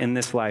have in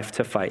this life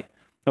to fight,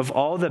 of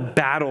all the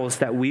battles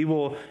that we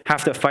will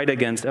have to fight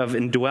against of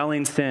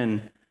indwelling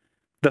sin,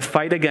 the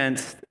fight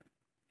against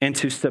and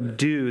to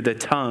subdue the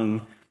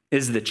tongue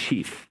is the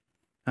chief.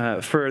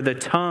 For the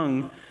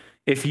tongue,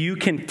 if you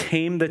can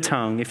tame the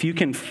tongue, if you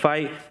can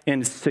fight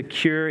and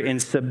secure and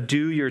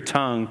subdue your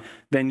tongue,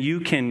 then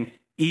you can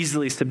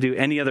easily subdue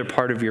any other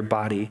part of your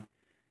body.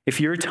 If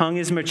your tongue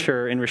is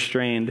mature and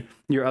restrained,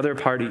 your other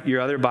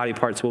body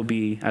parts will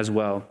be as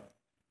well.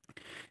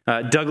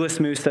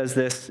 Douglas Moo says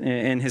this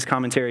in his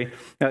commentary: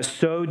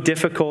 so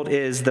difficult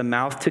is the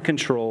mouth to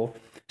control,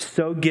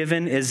 so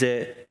given is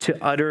it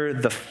to utter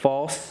the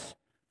false,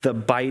 the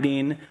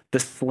biting, the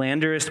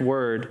slanderous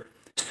word,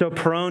 so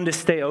prone to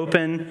stay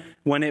open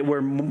when it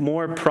were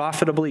more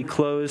profitably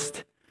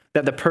closed,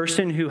 that the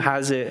person who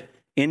has it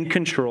in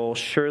control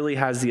surely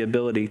has the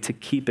ability to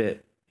keep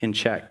it in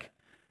check.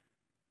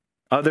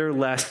 Has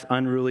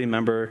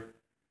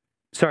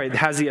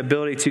the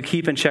ability to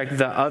keep in check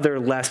the other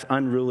less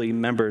unruly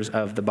members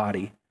of the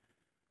body.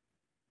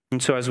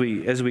 And so as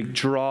we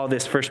draw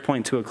this first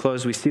point to a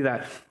close, we see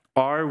that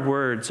our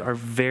words are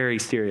very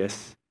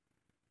serious.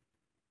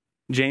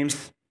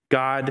 James,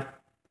 God,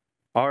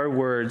 our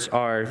words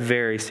are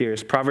very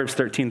serious. Proverbs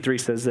 13:3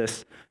 says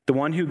this: the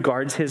one who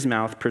guards his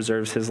mouth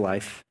preserves his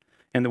life,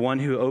 and the one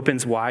who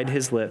opens wide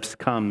his lips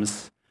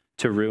comes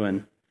to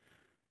ruin.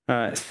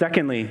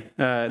 Secondly,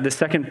 the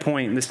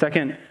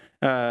second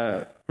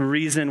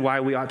reason why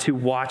we ought to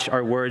watch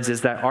our words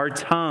is that our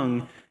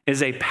tongue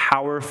is a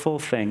powerful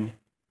thing.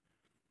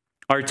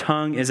 Our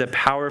tongue is a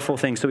powerful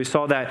thing. So we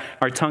saw that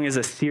our tongue is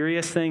a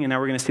serious thing, and now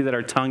we're going to see that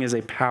our tongue is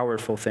a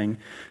powerful thing.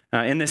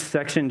 In this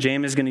section,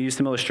 James is going to use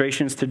some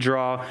illustrations to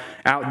draw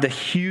out the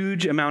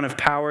huge amount of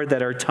power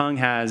that our tongue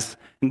has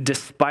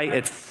despite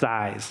its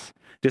size.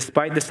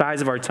 Despite the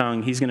size of our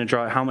tongue, he's going to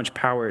draw out how much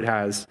power it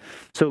has.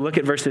 So look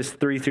at verses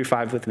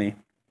 3-5 with me.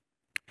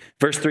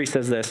 Verse 3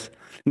 says this: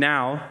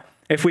 now,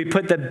 if we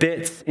put the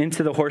bits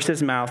into the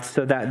horse's mouth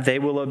so that they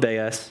will obey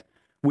us,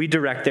 we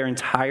direct their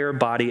entire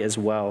body as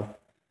well.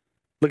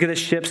 Look at the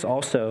ships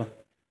also.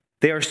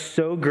 They are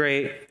so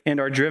great and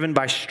are driven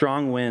by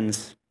strong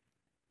winds.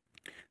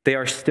 They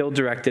are still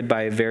directed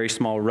by a very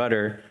small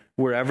rudder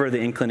wherever the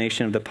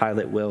inclination of the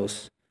pilot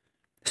wills.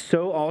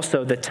 So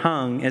also the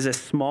tongue is a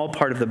small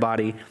part of the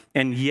body,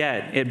 and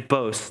yet it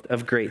boasts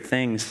of great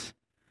things.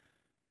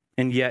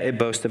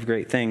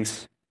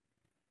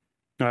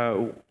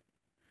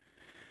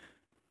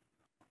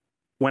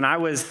 When I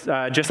was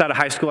just out of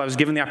high school, I was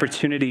given the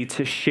opportunity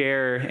to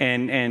share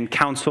and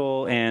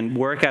counsel and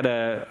work at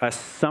a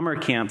summer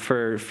camp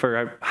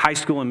for high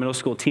school and middle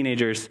school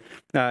teenagers.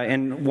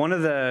 And one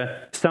of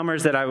the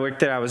summers that I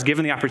worked at, I was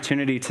given the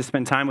opportunity to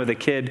spend time with a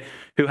kid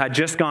who had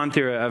just gone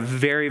through a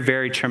very,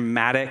 very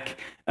traumatic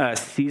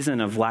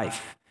season of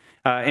life.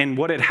 And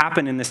what had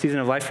happened in the season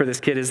of life for this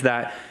kid is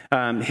that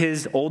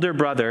his older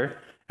brother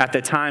at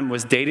the time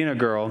was dating a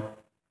girl,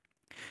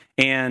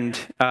 and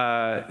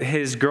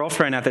his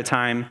girlfriend at the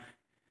time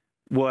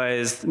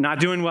was not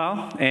doing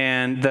well,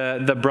 and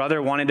the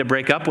brother wanted to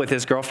break up with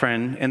his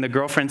girlfriend, and the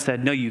girlfriend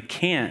said, no, you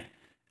can't.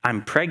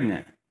 I'm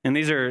pregnant. And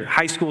these are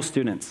high school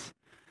students.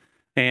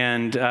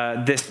 And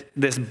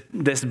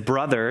this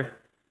brother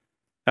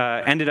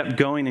ended up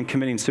going and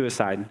committing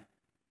suicide.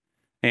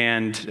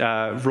 And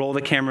roll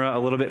the camera a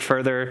little bit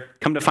further,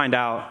 come to find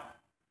out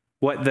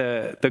what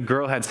the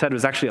girl had said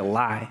was actually a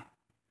lie.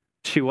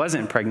 She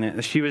wasn't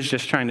pregnant. She was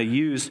just trying to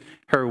use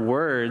her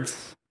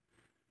words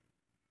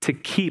to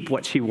keep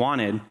what she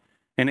wanted.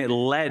 And it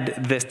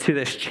led to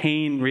this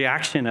chain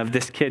reaction of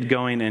this kid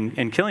going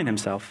and killing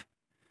himself.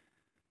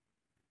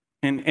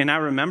 And I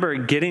remember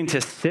getting to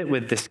sit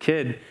with this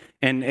kid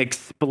and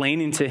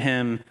explaining to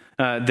him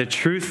the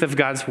truth of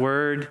God's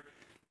word.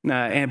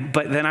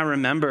 But then I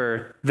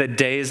remember the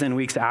days and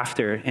weeks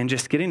after and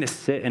just getting to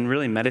sit and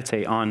really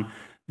meditate on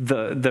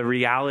the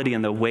reality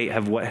and the weight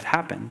of what had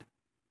happened.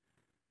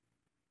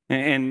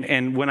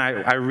 And when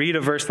I read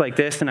a verse like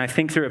this and I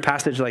think through a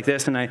passage like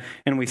this and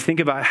we think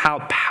about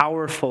how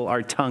powerful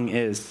our tongue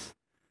is,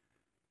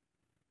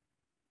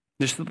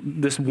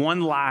 this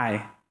one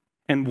lie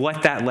and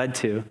what that led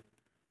to,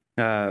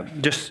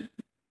 just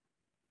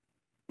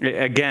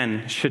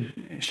again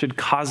should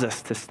cause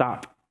us to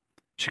stop,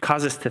 should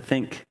cause us to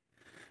think.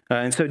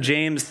 And so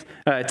James,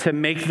 to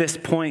make this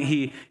point,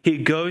 he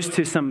goes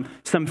to some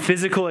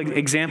physical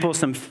examples,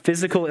 some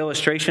physical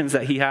illustrations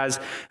that he has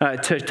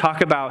to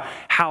talk about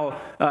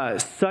how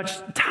such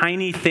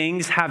tiny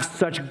things have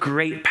such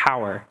great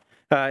power.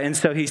 And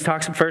so he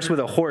talks first with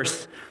a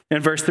horse.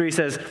 In verse 3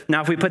 says,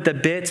 "Now if we put the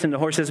bits in the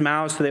horses'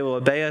 mouths so they will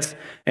obey us,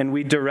 and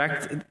we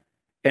direct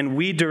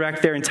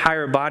their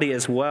entire body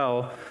as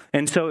well."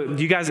 And so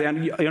you guys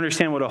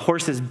understand what a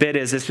horse's bit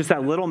is. It's just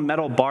that little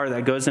metal bar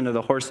that goes into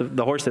the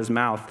horse's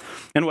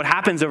mouth. And what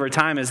happens over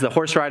time is the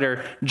horse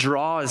rider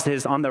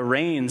draws on the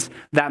reins.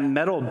 That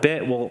metal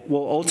bit will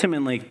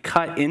ultimately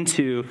cut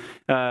into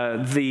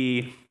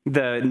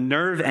the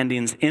nerve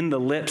endings in the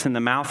lips and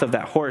the mouth of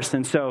that horse.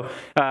 And so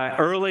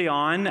early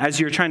on, as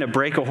you're trying to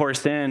break a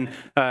horse in,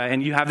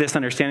 and you have this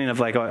understanding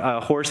of like a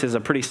horse is a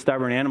pretty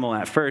stubborn animal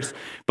at first,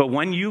 but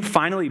when you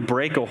finally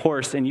break a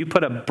horse and you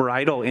put a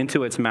bridle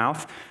into its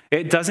mouth,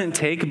 it doesn't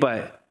take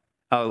but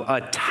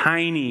a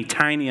tiny,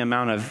 tiny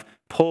amount of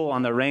pull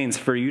on the reins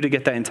for you to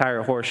get that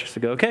entire horse to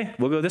go, okay,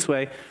 we'll go this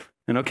way,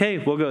 and okay,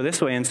 we'll go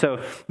this way. And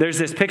so there's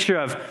this picture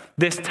of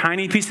this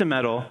tiny piece of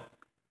metal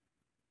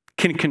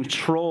can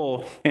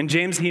control, and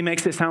James, he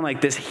makes it sound like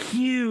this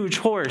huge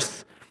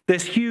horse,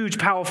 this huge,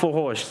 powerful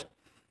horse.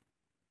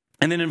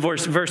 And then in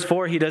verse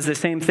 4, he does the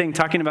same thing,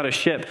 talking about a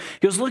ship.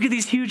 He goes, look at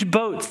these huge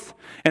boats.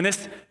 And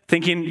this,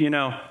 thinking,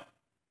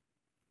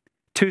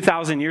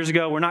 2,000 years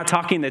ago, we're not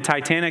talking the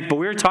Titanic, but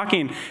we're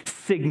talking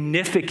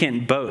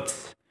significant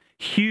boats,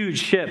 huge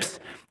ships.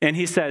 And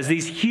he says,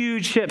 these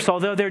huge ships,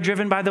 although they're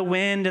driven by the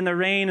wind and the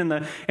rain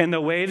and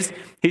the waves,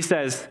 he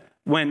says,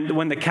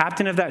 when the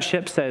captain of that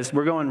ship says,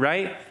 we're going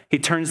right, he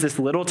turns this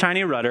little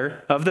tiny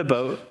rudder of the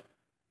boat,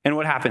 and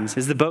what happens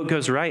is the boat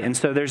goes right. And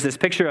so there's this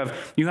picture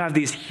of you have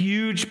these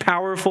huge,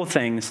 powerful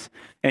things,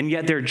 and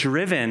yet they're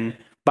driven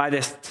by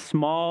this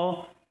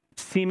small,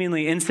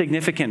 seemingly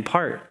insignificant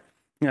part.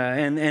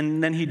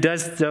 And then he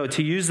does so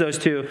to use those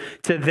two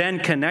to then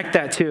connect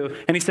that to,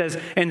 and he says,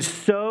 and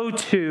so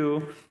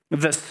too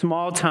the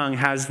small tongue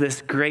has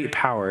this great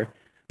power.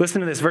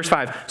 Listen to this, verse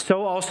 5.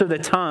 So also the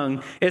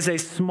tongue is a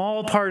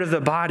small part of the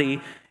body,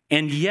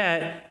 and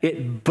yet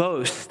it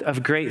boasts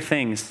of great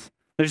things.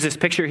 There's this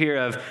picture here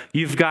of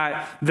you've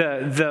got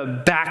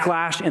the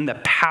backlash and the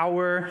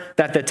power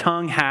that the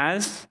tongue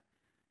has,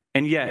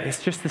 and yet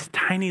it's just this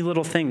tiny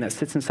little thing that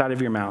sits inside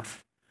of your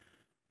mouth.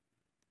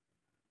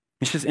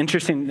 It's just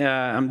interesting.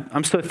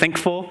 I'm so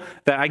thankful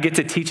that I get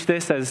to teach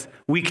this as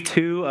week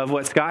 2 of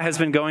what Scott has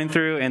been going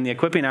through in the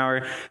equipping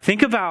hour.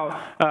 Think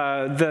about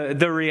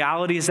the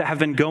realities that have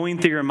been going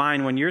through your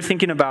mind when you're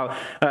thinking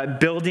about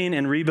building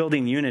and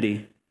rebuilding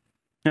unity.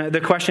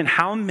 The question,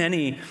 how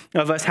many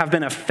of us have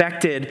been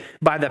affected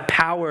by the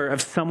power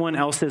of someone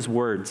else's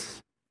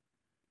words?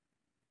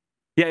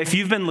 Yeah, if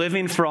you've been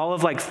living for all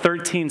of like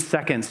 13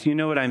 seconds, you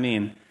know what I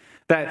mean.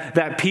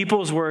 That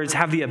people's words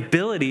have the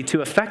ability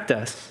to affect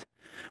us.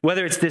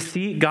 Whether it's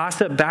deceit,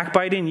 gossip,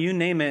 backbiting, you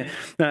name it,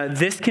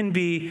 this can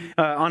be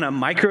on a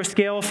micro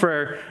scale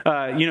for,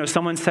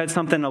 someone said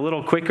something a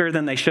little quicker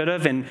than they should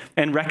have,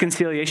 and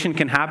reconciliation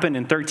can happen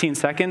in 13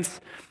 seconds.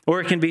 Or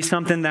it can be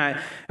something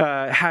that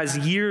has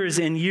years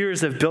and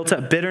years of built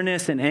up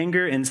bitterness and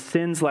anger and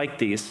sins like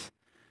these.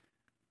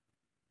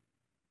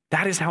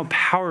 That is how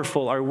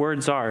powerful our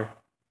words are.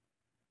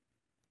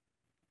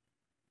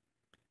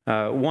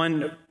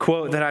 One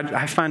quote that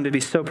I find to be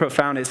so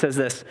profound, it says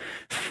this: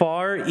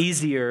 far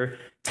easier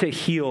to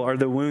heal are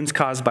the wounds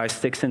caused by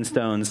sticks and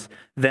stones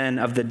than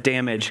of the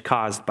damage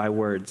caused by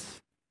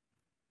words.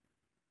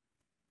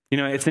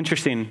 It's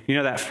interesting.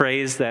 That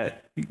phrase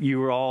that you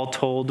were all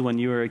told when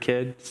you were a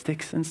kid,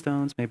 sticks and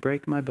stones may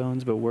break my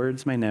bones, but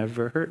words may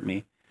never hurt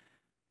me.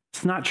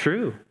 It's not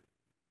true.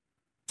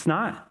 It's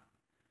not.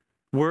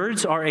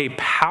 Words are a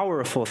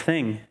powerful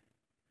thing.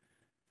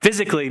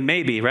 Physically,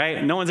 maybe,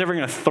 right? No one's ever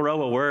going to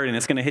throw a word and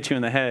it's going to hit you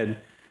in the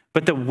head.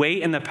 But the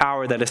weight and the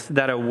power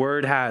that a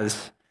word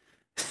has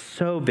is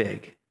so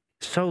big.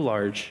 So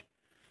large.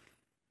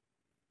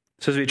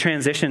 So as we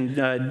transition,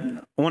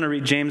 I want to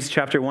read James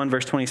chapter 1,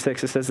 verse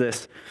 26. It says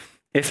this: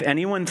 if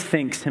anyone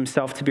thinks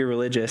himself to be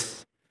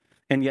religious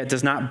and yet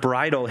does not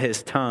bridle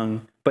his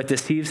tongue, but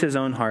deceives his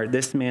own heart,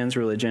 this man's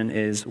religion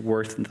is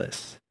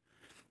worthless.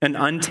 An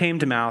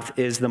untamed mouth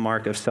is the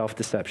mark of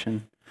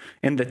self-deception,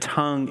 and the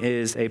tongue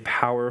is a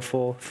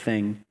powerful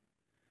thing.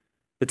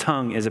 The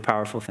tongue is a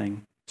powerful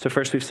thing. So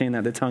first we've seen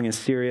that the tongue is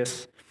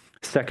serious.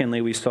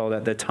 Secondly, we saw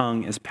that the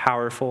tongue is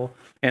powerful.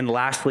 And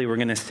lastly, we're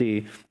going to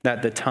see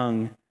that the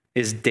tongue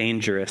is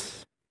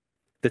dangerous.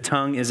 The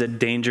tongue is a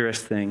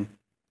dangerous thing.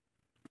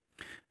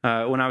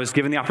 When I was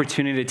given the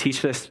opportunity to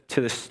teach this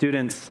to the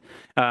students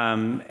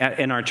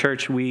in our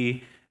church,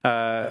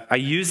 I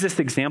use this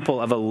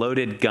example of a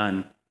loaded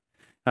gun.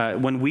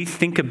 When we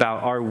think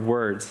about our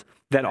words,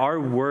 that our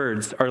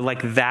words are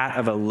like that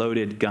of a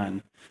loaded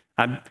gun.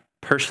 I'm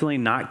personally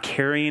not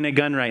carrying a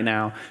gun right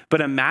now, but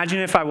imagine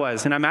if I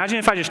was, and imagine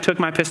if I just took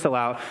my pistol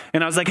out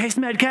and I was like, hey,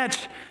 Smed,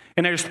 catch,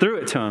 and I just threw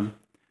it to him.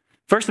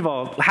 First of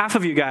all, half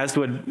of you guys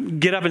would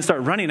get up and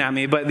start running at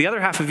me, but the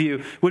other half of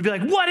you would be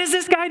like, what is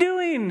this guy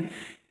doing?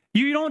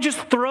 You don't just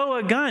throw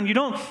a gun. You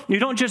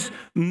don't just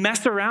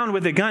mess around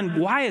with a gun.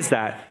 Why is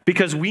that?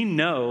 Because we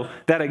know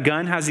that a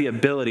gun has the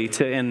ability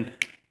to, in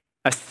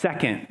a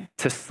second,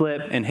 to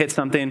slip and hit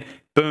something,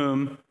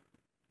 boom.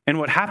 And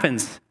what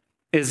happens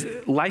is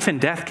life and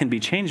death can be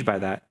changed by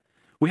that.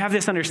 We have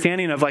this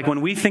understanding of, like,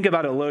 when we think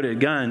about a loaded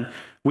gun,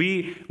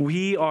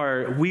 we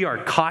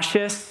are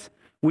cautious.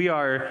 We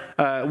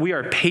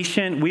are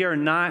patient. We are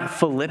not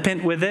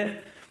flippant with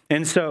it.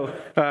 And so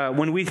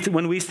when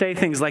we say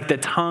things like the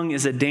tongue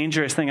is a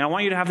dangerous thing, I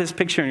want you to have this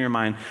picture in your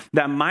mind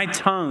that my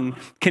tongue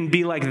can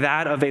be like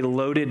that of a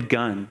loaded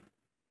gun.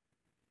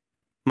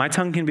 My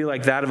tongue can be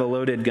like that of a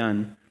loaded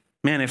gun.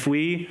 Man, if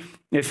we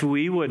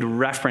would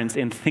reference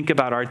and think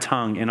about our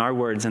tongue and our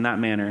words in that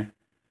manner,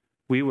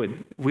 we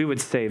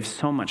would save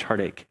so much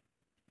heartache.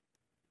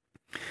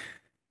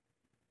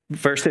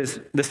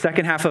 The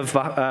second half of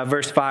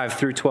verse 5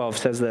 through 12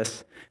 says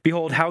this: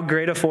 behold, how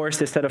great a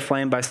forest is set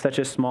aflame by such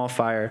a small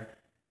fire.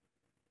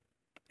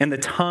 And the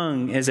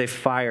tongue is a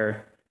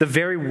fire, the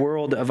very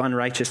world of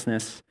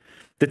unrighteousness.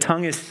 The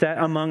tongue is set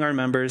among our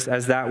members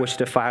as that which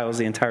defiles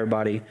the entire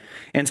body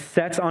and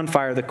sets on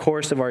fire the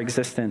course of our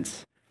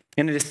existence.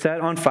 And it is set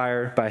on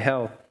fire by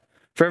hell.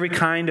 For every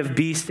kind of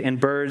beast and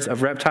birds,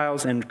 of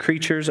reptiles and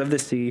creatures of the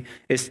sea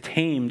is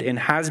tamed and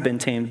has been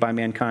tamed by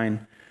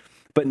mankind.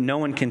 But no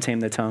one can tame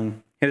the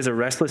tongue. It is a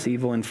restless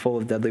evil and full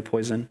of deadly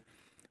poison.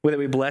 With it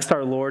we bless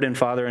our Lord and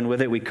Father, and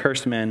with it we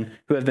curse men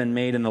who have been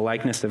made in the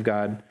likeness of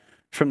God.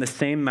 From the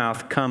same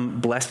mouth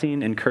come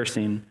blessing and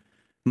cursing.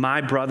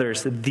 My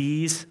brothers,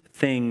 these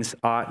things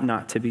ought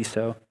not to be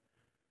so.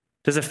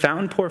 Does a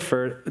fountain pour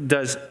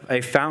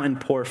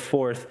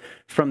forth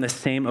from the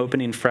same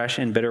opening fresh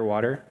and bitter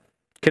water?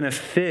 Can a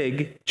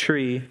fig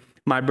tree,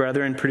 my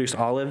brethren, produce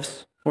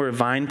olives, or a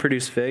vine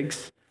produce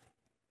figs?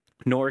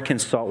 Nor can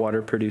salt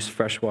water produce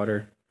fresh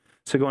water.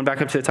 So going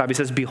back up to the top, he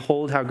says,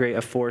 behold how great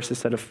a forest is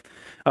set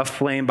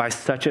aflame by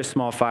such a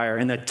small fire.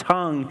 And the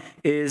tongue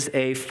is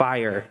a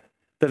fire,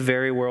 the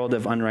very world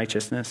of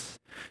unrighteousness.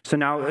 So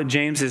now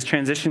James is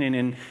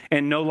transitioning,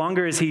 and no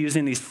longer is he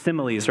using these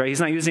similes, right? He's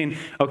not using,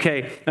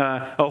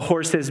 a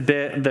horse's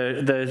bit,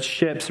 the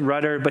ship's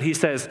rudder, but he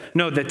says,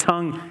 no, the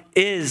tongue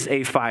is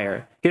a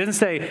fire. He doesn't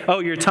say, oh,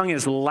 your tongue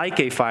is like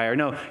a fire.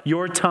 No,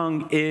 your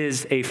tongue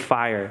is a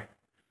fire.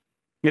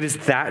 It is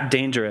that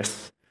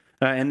dangerous.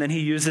 And then he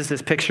uses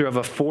this picture of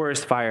a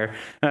forest fire.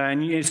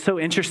 And it's so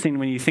interesting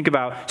when you think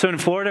about, so in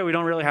Florida, we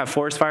don't really have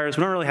forest fires.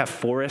 We don't really have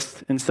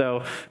forests. And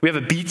so we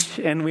have a beach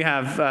and we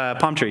have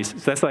palm trees.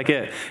 So that's like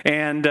it.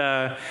 And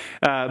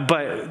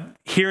but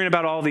hearing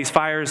about all these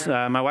fires,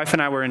 my wife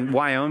and I were in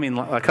Wyoming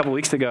a couple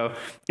weeks ago,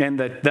 and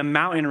the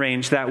mountain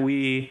range that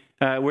we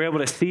were able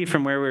to see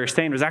from where we were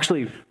staying was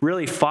actually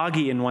really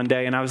foggy in one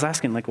day. And I was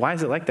asking, like, why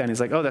is it like that? And he's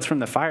like, oh, that's from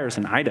the fires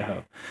in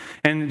Idaho.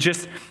 And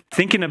just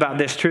thinking about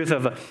this truth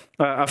of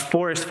a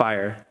forest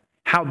fire,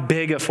 how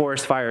big a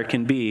forest fire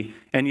can be.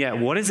 And yet,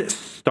 what is it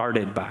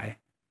started by?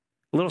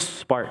 A little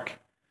spark.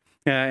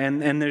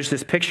 And there's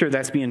this picture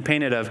that's being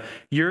painted of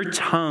your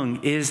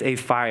tongue is a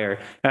fire.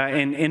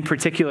 And in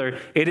particular,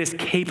 it is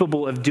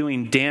capable of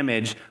doing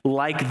damage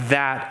like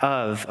that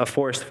of a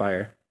forest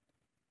fire.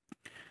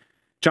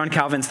 John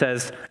Calvin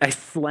says, a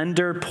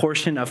slender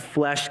portion of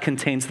flesh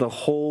contains the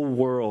whole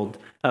world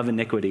of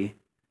iniquity.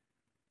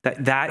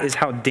 That is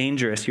how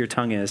dangerous your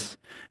tongue is.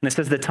 And it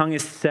says the tongue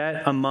is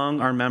set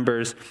among our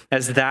members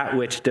as that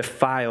which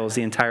defiles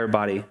the entire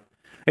body.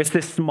 It's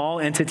this small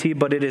entity,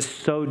 but it is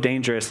so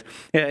dangerous.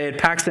 It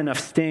packs enough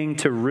sting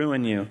to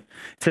ruin you. It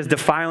says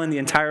defiling the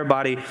entire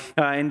body.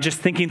 And just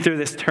thinking through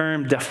this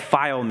term,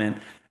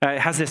 defilement, it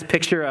has this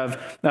picture of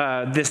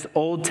this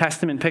Old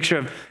Testament picture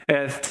of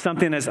if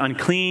something is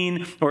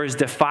unclean or is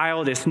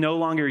defiled, it's no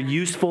longer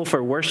useful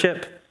for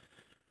worship.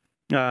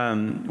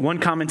 One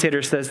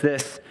commentator says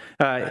this,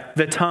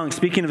 the tongue,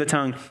 speaking of the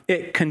tongue,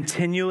 it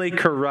continually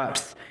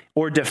corrupts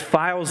or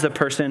defiles the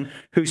person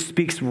who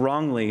speaks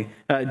wrongly,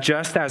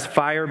 just as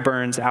fire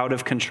burns out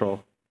of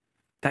control.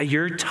 That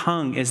your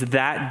tongue is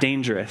that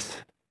dangerous.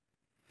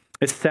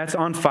 It sets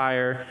on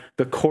fire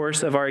the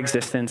course of our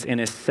existence and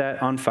is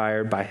set on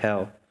fire by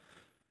hell.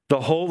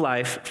 The whole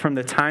life from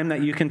the time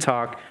that you can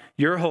talk,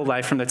 your whole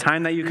life from the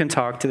time that you can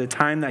talk to the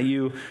time that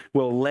you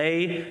will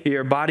lay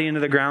your body into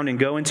the ground and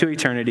go into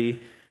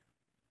eternity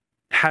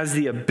has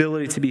the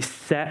ability to be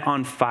set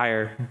on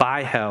fire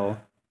by hell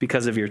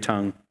because of your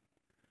tongue.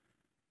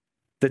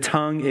 The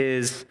tongue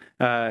is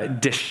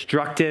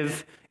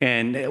destructive,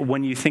 and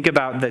when you think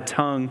about the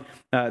tongue,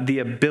 the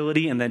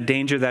ability and the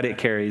danger that it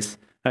carries,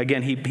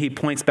 again, he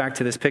points back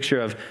to this picture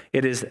of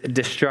it is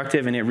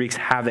destructive and it wreaks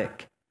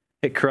havoc.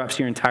 It corrupts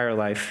your entire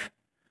life.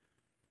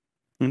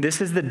 And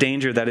this is the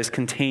danger that is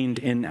contained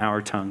in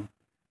our tongue,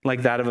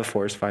 like that of a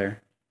forest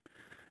fire.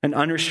 An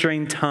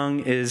unrestrained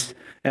tongue is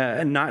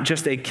not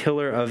just a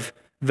killer of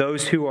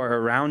those who are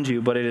around you,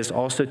 but it is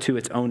also to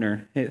its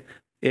owner. It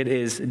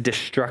is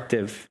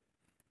destructive.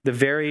 The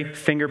very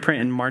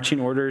fingerprint and marching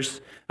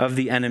orders of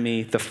the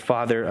enemy, the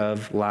father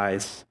of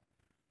lies.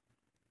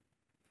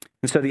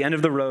 And so the end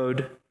of the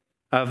road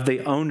of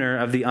the owner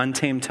of the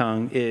untamed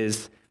tongue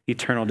is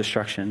eternal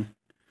destruction.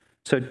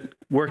 So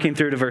working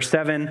through to verse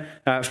 7,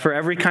 for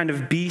every kind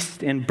of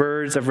beast and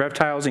birds, of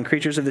reptiles and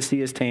creatures of the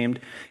sea is tamed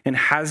and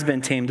has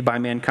been tamed by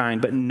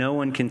mankind, but no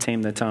one can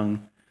tame the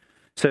tongue.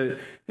 So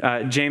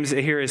James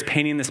here is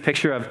painting this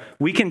picture of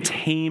we can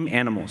tame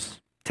animals.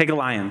 Take a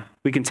lion,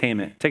 we can tame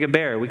it. Take a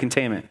bear, we can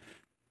tame it.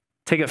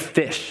 Take a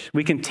fish,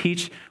 we can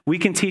teach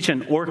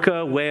an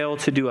orca whale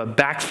to do a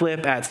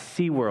backflip at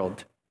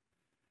SeaWorld.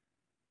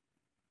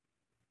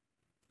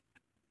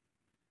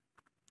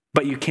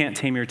 But you can't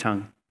tame your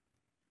tongue.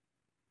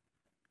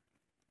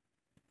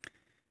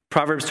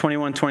 Proverbs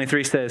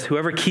 21:23 says,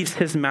 whoever keeps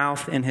his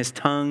mouth and his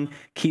tongue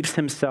keeps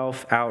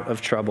himself out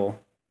of trouble.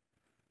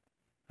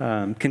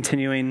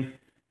 Continuing,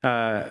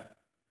 it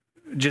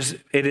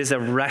is a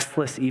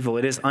restless evil.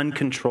 It is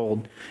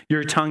uncontrolled.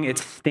 Your tongue, it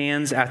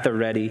stands at the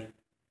ready.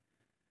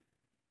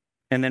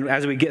 And then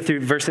as we get through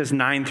verses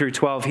 9 through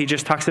 12, he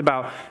just talks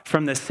about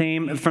from the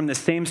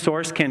same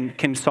source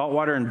can salt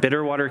water and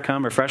bitter water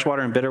come, or fresh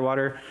water and bitter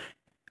water.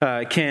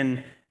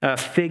 Can a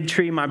fig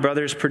tree, my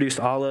brothers, produce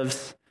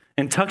olives?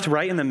 And tucked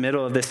right in the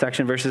middle of this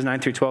section, verses 9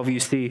 through 12, you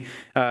see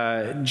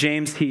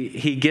James,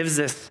 he gives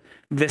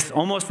this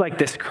almost like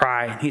this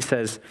cry. He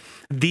says,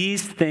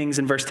 these things,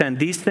 in verse 10,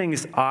 these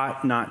things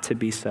ought not to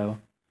be so.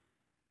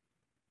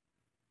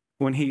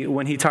 When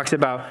he talks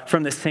about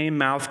from the same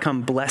mouth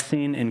come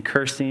blessing and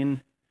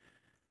cursing,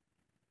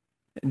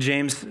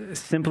 James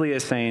simply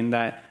is saying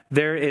that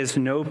there is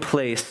no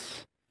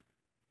place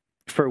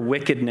for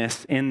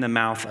wickedness in the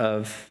mouth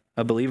of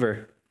a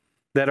believer.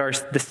 That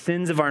the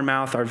sins of our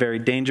mouth are very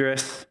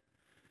dangerous.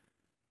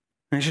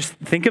 And just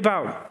think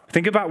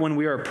about when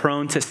we are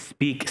prone to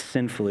speak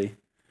sinfully.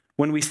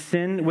 When we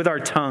sin with our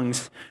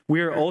tongues,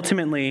 we are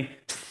ultimately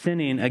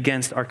sinning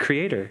against our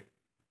Creator,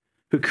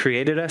 who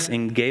created us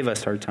and gave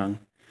us our tongue.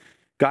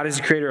 God is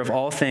the creator of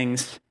all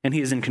things, and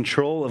he is in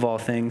control of all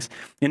things,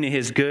 and he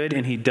is good,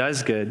 and he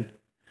does good.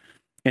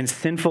 And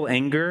sinful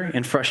anger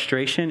and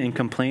frustration and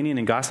complaining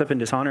and gossip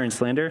and dishonor and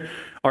slander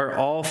are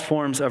all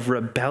forms of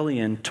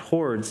rebellion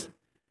towards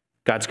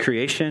God's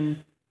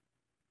creation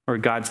or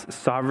God's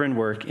sovereign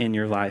work in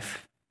your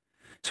life.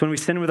 So when we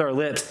sin with our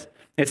lips,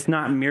 it's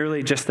not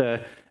merely just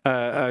a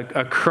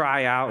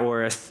cry out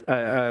or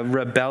a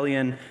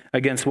rebellion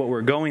against what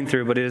we're going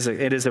through, but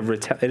it is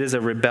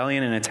a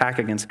rebellion and attack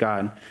against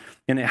God.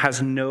 And it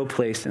has no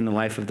place in the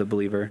life of the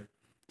believer.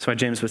 So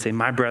James would say,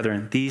 my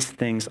brethren, these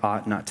things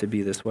ought not to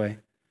be this way.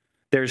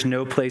 There's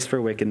no place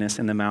for wickedness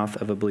in the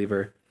mouth of a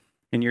believer,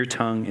 and your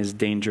tongue is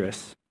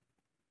dangerous.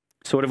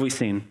 So what have we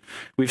seen?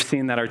 We've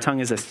seen that our tongue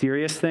is a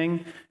serious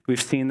thing.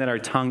 We've seen that our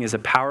tongue is a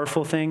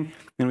powerful thing.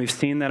 And we've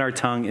seen that our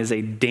tongue is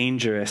a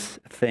dangerous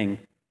thing.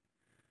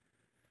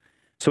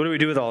 So what do we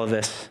do with all of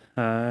this?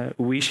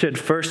 We should,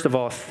 first of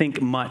all,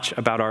 think much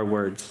about our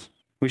words.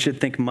 We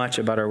should think much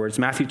about our words.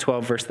 Matthew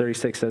 12, verse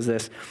 36 says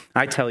this,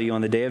 I tell you,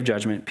 on the day of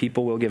judgment,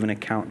 people will give an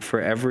account for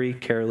every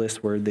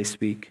careless word they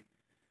speak.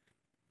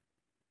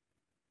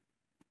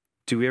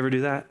 Do we ever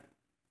do that?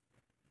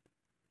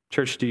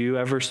 Church, do you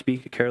ever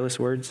speak careless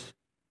words?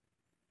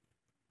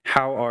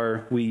 How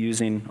are we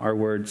using our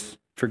words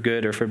for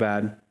good or for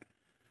bad?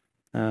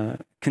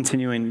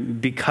 Continuing,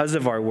 because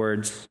of our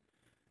words,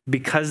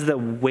 because the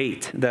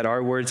weight that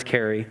our words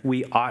carry,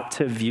 we ought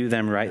to view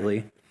them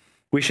rightly.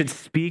 We should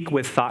speak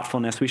with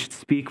thoughtfulness. We should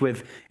speak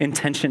with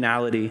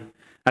intentionality.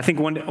 I think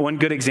one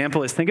good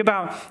example is think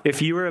about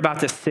if you were about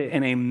to sit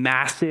in a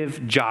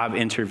massive job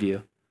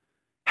interview.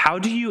 How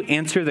do you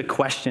answer the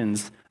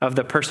questions of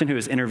the person who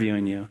is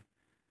interviewing you?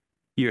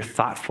 You're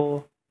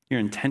thoughtful, you're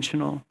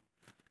intentional.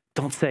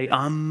 Don't say,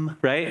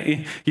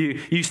 right?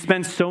 You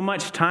spend so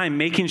much time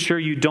making sure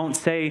you don't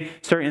say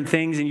certain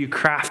things and you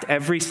craft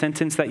every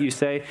sentence that you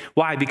say.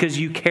 Why? Because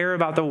you care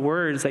about the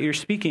words that you're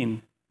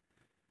speaking.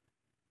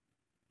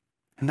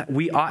 And that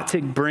we ought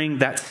to bring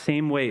that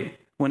same weight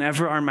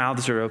whenever our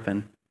mouths are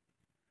open.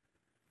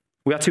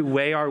 We ought to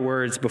weigh our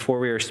words before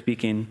we are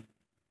speaking.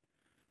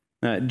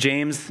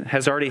 James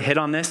has already hit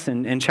on this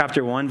in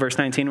chapter 1, verse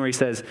 19, where he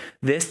says,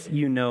 "This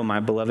you know, my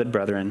beloved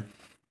brethren,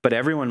 but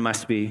everyone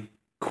must be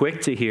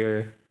quick to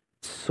hear,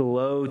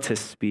 slow to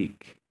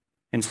speak,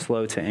 and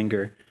slow to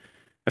anger."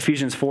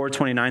 Ephesians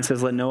 4:29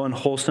 says, "Let no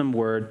unwholesome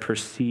word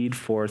proceed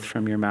forth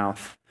from your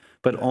mouth,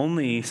 but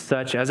only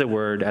such as a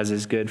word as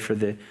is good for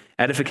the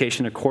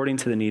edification according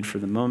to the need for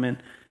the moment,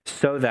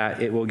 so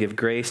that it will give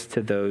grace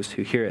to those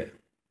who hear it."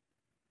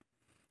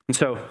 And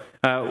so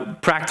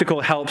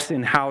practical helps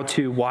in how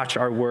to watch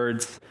our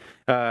words.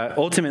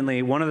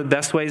 Ultimately, one of the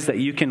best ways that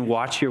you can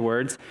watch your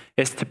words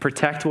is to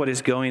protect what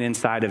is going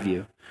inside of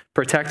you.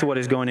 Protect what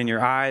is going in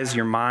your eyes,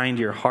 your mind,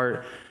 your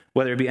heart,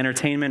 whether it be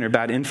entertainment or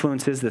bad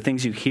influences, the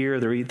things you hear,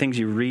 the things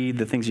you read,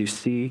 the things you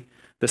see,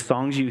 the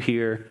songs you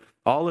hear.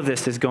 All of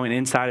this is going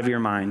inside of your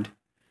mind.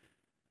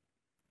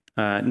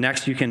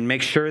 Next, you can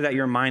make sure that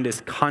your mind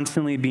is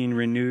constantly being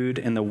renewed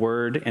in the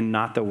word and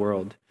not the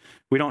world.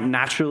 We don't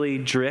naturally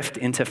drift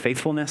into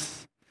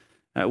faithfulness.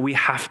 We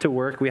have to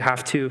work. We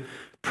have to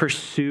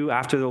pursue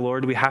after the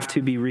Lord. We have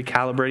to be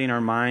recalibrating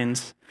our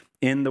minds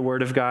in the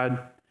word of God.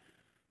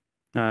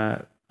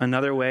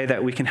 Another way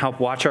that we can help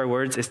watch our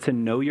words is to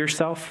know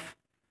yourself.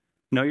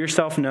 Know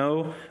yourself.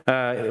 Know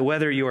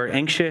whether you are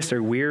anxious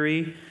or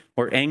weary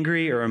or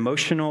angry or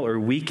emotional or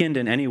weakened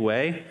in any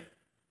way.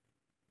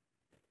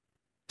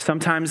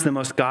 Sometimes the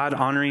most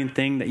God-honoring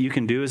thing that you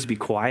can do is be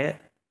quiet.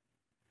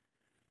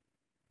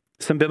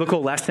 Some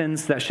biblical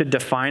lessons that should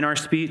define our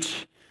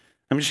speech.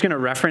 I'm just going to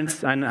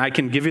reference, and I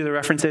can give you the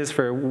references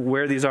for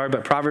where these are,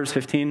 but Proverbs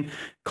 15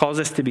 calls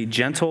us to be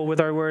gentle with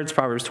our words.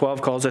 Proverbs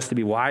 12 calls us to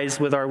be wise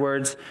with our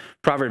words.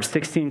 Proverbs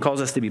 16 calls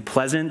us to be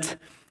pleasant.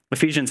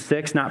 Ephesians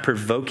 6, not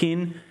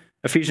provoking.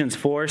 Ephesians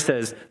 4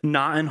 says,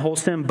 not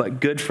unwholesome, but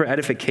good for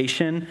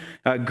edification.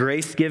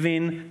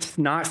 Grace-giving,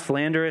 not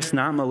slanderous,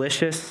 not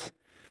malicious.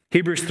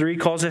 Hebrews 3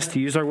 calls us to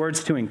use our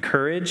words to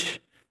encourage.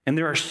 And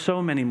there are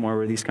so many more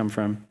where these come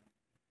from.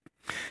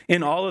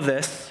 In all of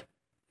this,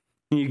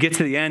 you get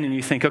to the end and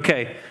you think,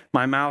 okay,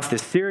 my mouth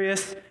is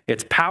serious,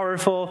 it's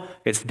powerful,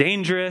 it's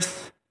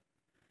dangerous.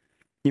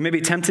 You may be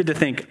tempted to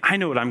think, I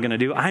know what I'm going to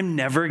do. I'm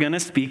never going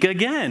to speak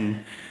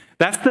again.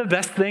 That's the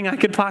best thing I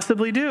could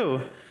possibly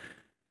do.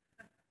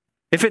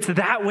 If it's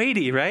that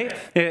weighty, right?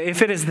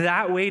 If it is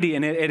that weighty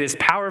and it is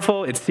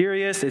powerful, it's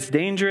serious, it's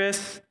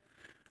dangerous.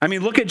 I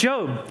mean, look at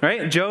Job,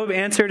 right? Job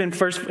answered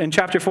in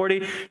chapter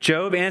 40,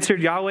 Job answered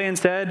Yahweh and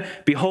said,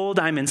 "Behold,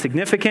 I'm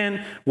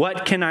insignificant.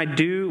 What can I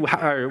do?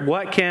 Or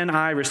what can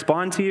I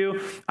respond to you?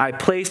 I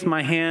placed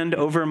my hand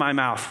over my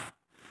mouth."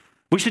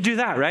 We should do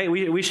that, right?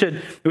 We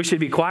should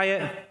be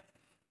quiet.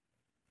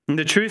 And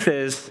the truth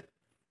is,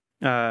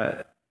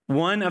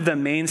 one of the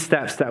main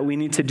steps that we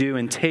need to do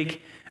and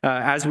take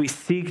as we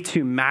seek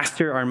to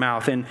master our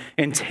mouth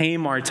and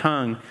tame our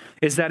tongue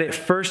is that it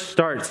first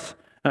starts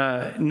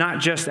not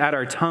just at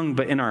our tongue,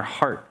 but in our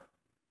heart.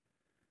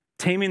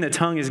 Taming the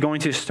tongue is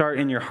going to start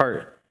in your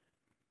heart.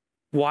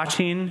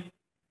 Watching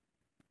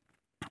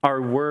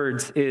our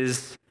words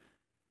is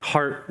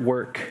heart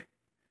work.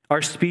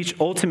 Our speech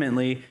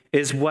ultimately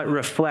is what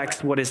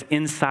reflects what is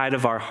inside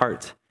of our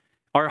heart.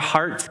 Our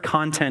heart's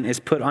content is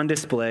put on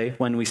display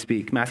when we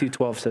speak. Matthew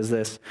 12 says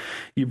this,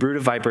 "You brood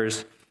of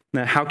vipers,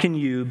 now how can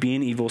you,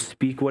 being evil,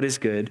 speak what is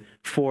good?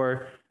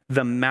 For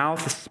the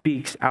mouth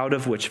speaks out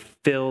of which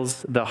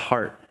fills the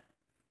heart."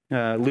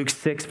 Luke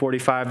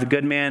 6:45, "The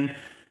good man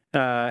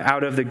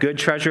out of the good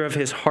treasure of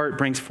his heart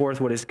brings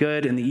forth what is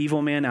good, and the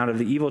evil man out of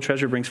the evil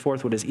treasure brings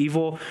forth what is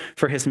evil,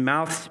 for his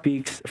mouth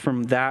speaks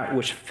from that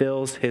which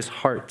fills his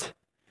heart."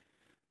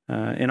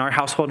 In our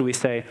household, we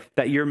say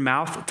that your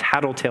mouth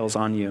tattletales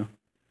on you.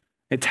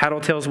 It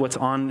tattletales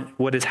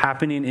what is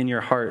happening in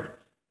your heart.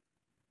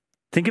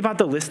 Think about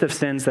the list of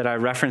sins that I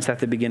referenced at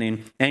the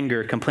beginning: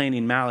 anger,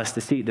 complaining, malice,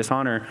 deceit,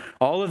 dishonor.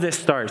 All of this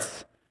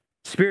starts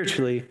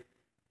spiritually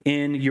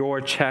in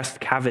your chest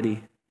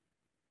cavity.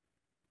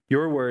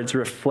 Your words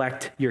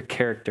reflect your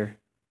character.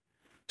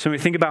 So when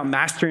we think about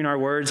mastering our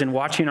words and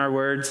watching our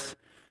words,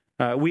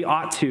 we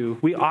ought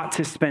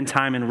to spend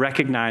time and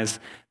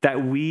recognize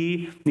that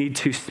we need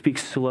to speak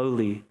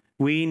slowly.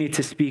 We need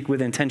to speak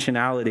with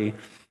intentionality.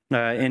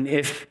 And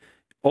if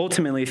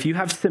you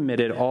have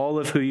submitted all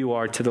of who you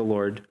are to the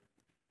Lord,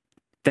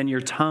 then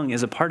your tongue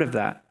is a part of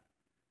that.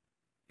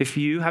 If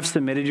you have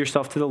submitted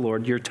yourself to the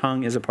Lord, your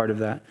tongue is a part of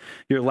that.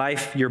 Your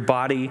life, your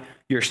body,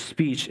 your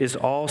speech is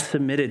all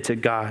submitted to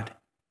God.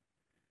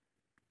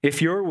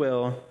 If your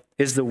will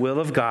is the will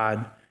of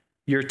God,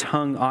 your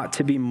tongue ought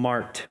to be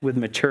marked with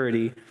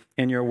maturity,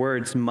 and your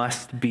words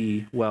must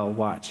be well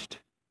watched.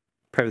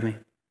 Pray with me.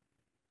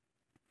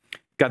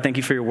 God, thank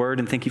you for your word,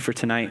 and thank you for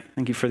tonight.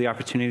 Thank you for the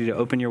opportunity to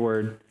open your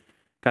word.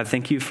 God,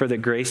 thank you for the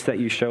grace that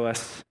you show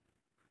us,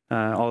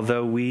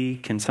 although we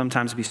can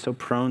sometimes be so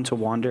prone to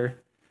wander.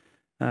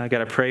 God,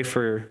 I pray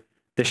for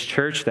this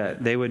church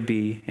that they would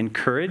be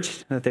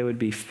encouraged, that they would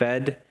be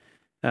fed,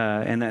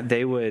 and that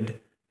they would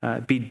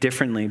be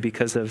differently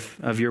because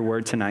of your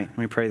word tonight.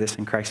 We pray this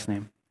in Christ's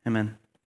name. Amen.